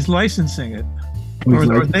 He's licensing it.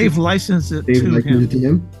 Or they've licensed it to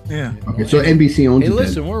him. Yeah. Okay, so NBC owns it. Hey,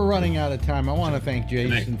 listen, we're running out of time. I want to thank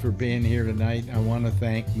Jason for being here tonight. I want to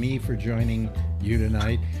thank me for joining you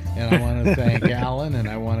tonight. And I want to thank Alan, and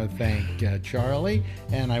I want to thank Charlie,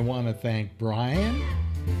 and I want to thank Brian,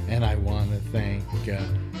 and I want to thank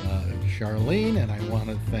Charlene, and I want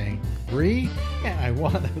to thank Bree, and I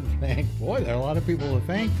want to thank, boy, there are a lot of people to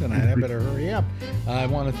thank tonight. I better hurry up. I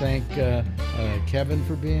want to thank Kevin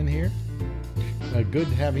for being here. Good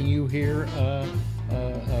having you here,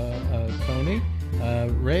 Tony.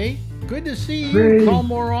 Ray, good to see you. Ray. Call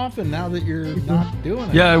more often now that you're not doing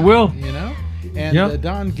it. Yeah, I will. You know? And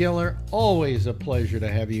Don Giller, always a pleasure to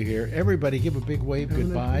have you here. Everybody give a big wave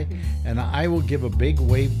goodbye, and I will give a big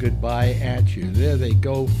wave goodbye at you. There they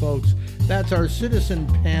go, folks. That's our citizen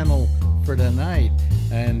panel for tonight,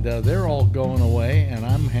 and they're all going away, and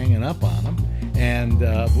I'm hanging up on them. And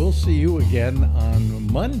we'll see you again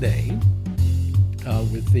on Monday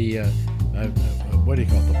with the what do you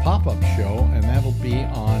call it, the pop-up show, and that'll be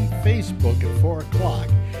on Facebook at 4 o'clock.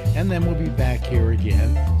 And then we'll be back here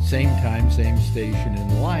again, same time, same station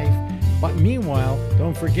in life. But meanwhile,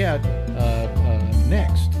 don't forget,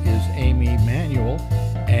 next is Amy Manuel,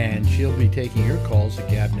 and she'll be taking your calls at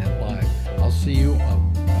Gabnet Live. I'll see you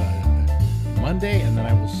on Monday, and then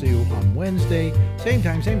I will see you on Wednesday, same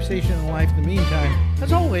time, same station in life. In the meantime,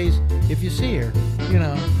 as always, if you see her,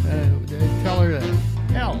 tell her that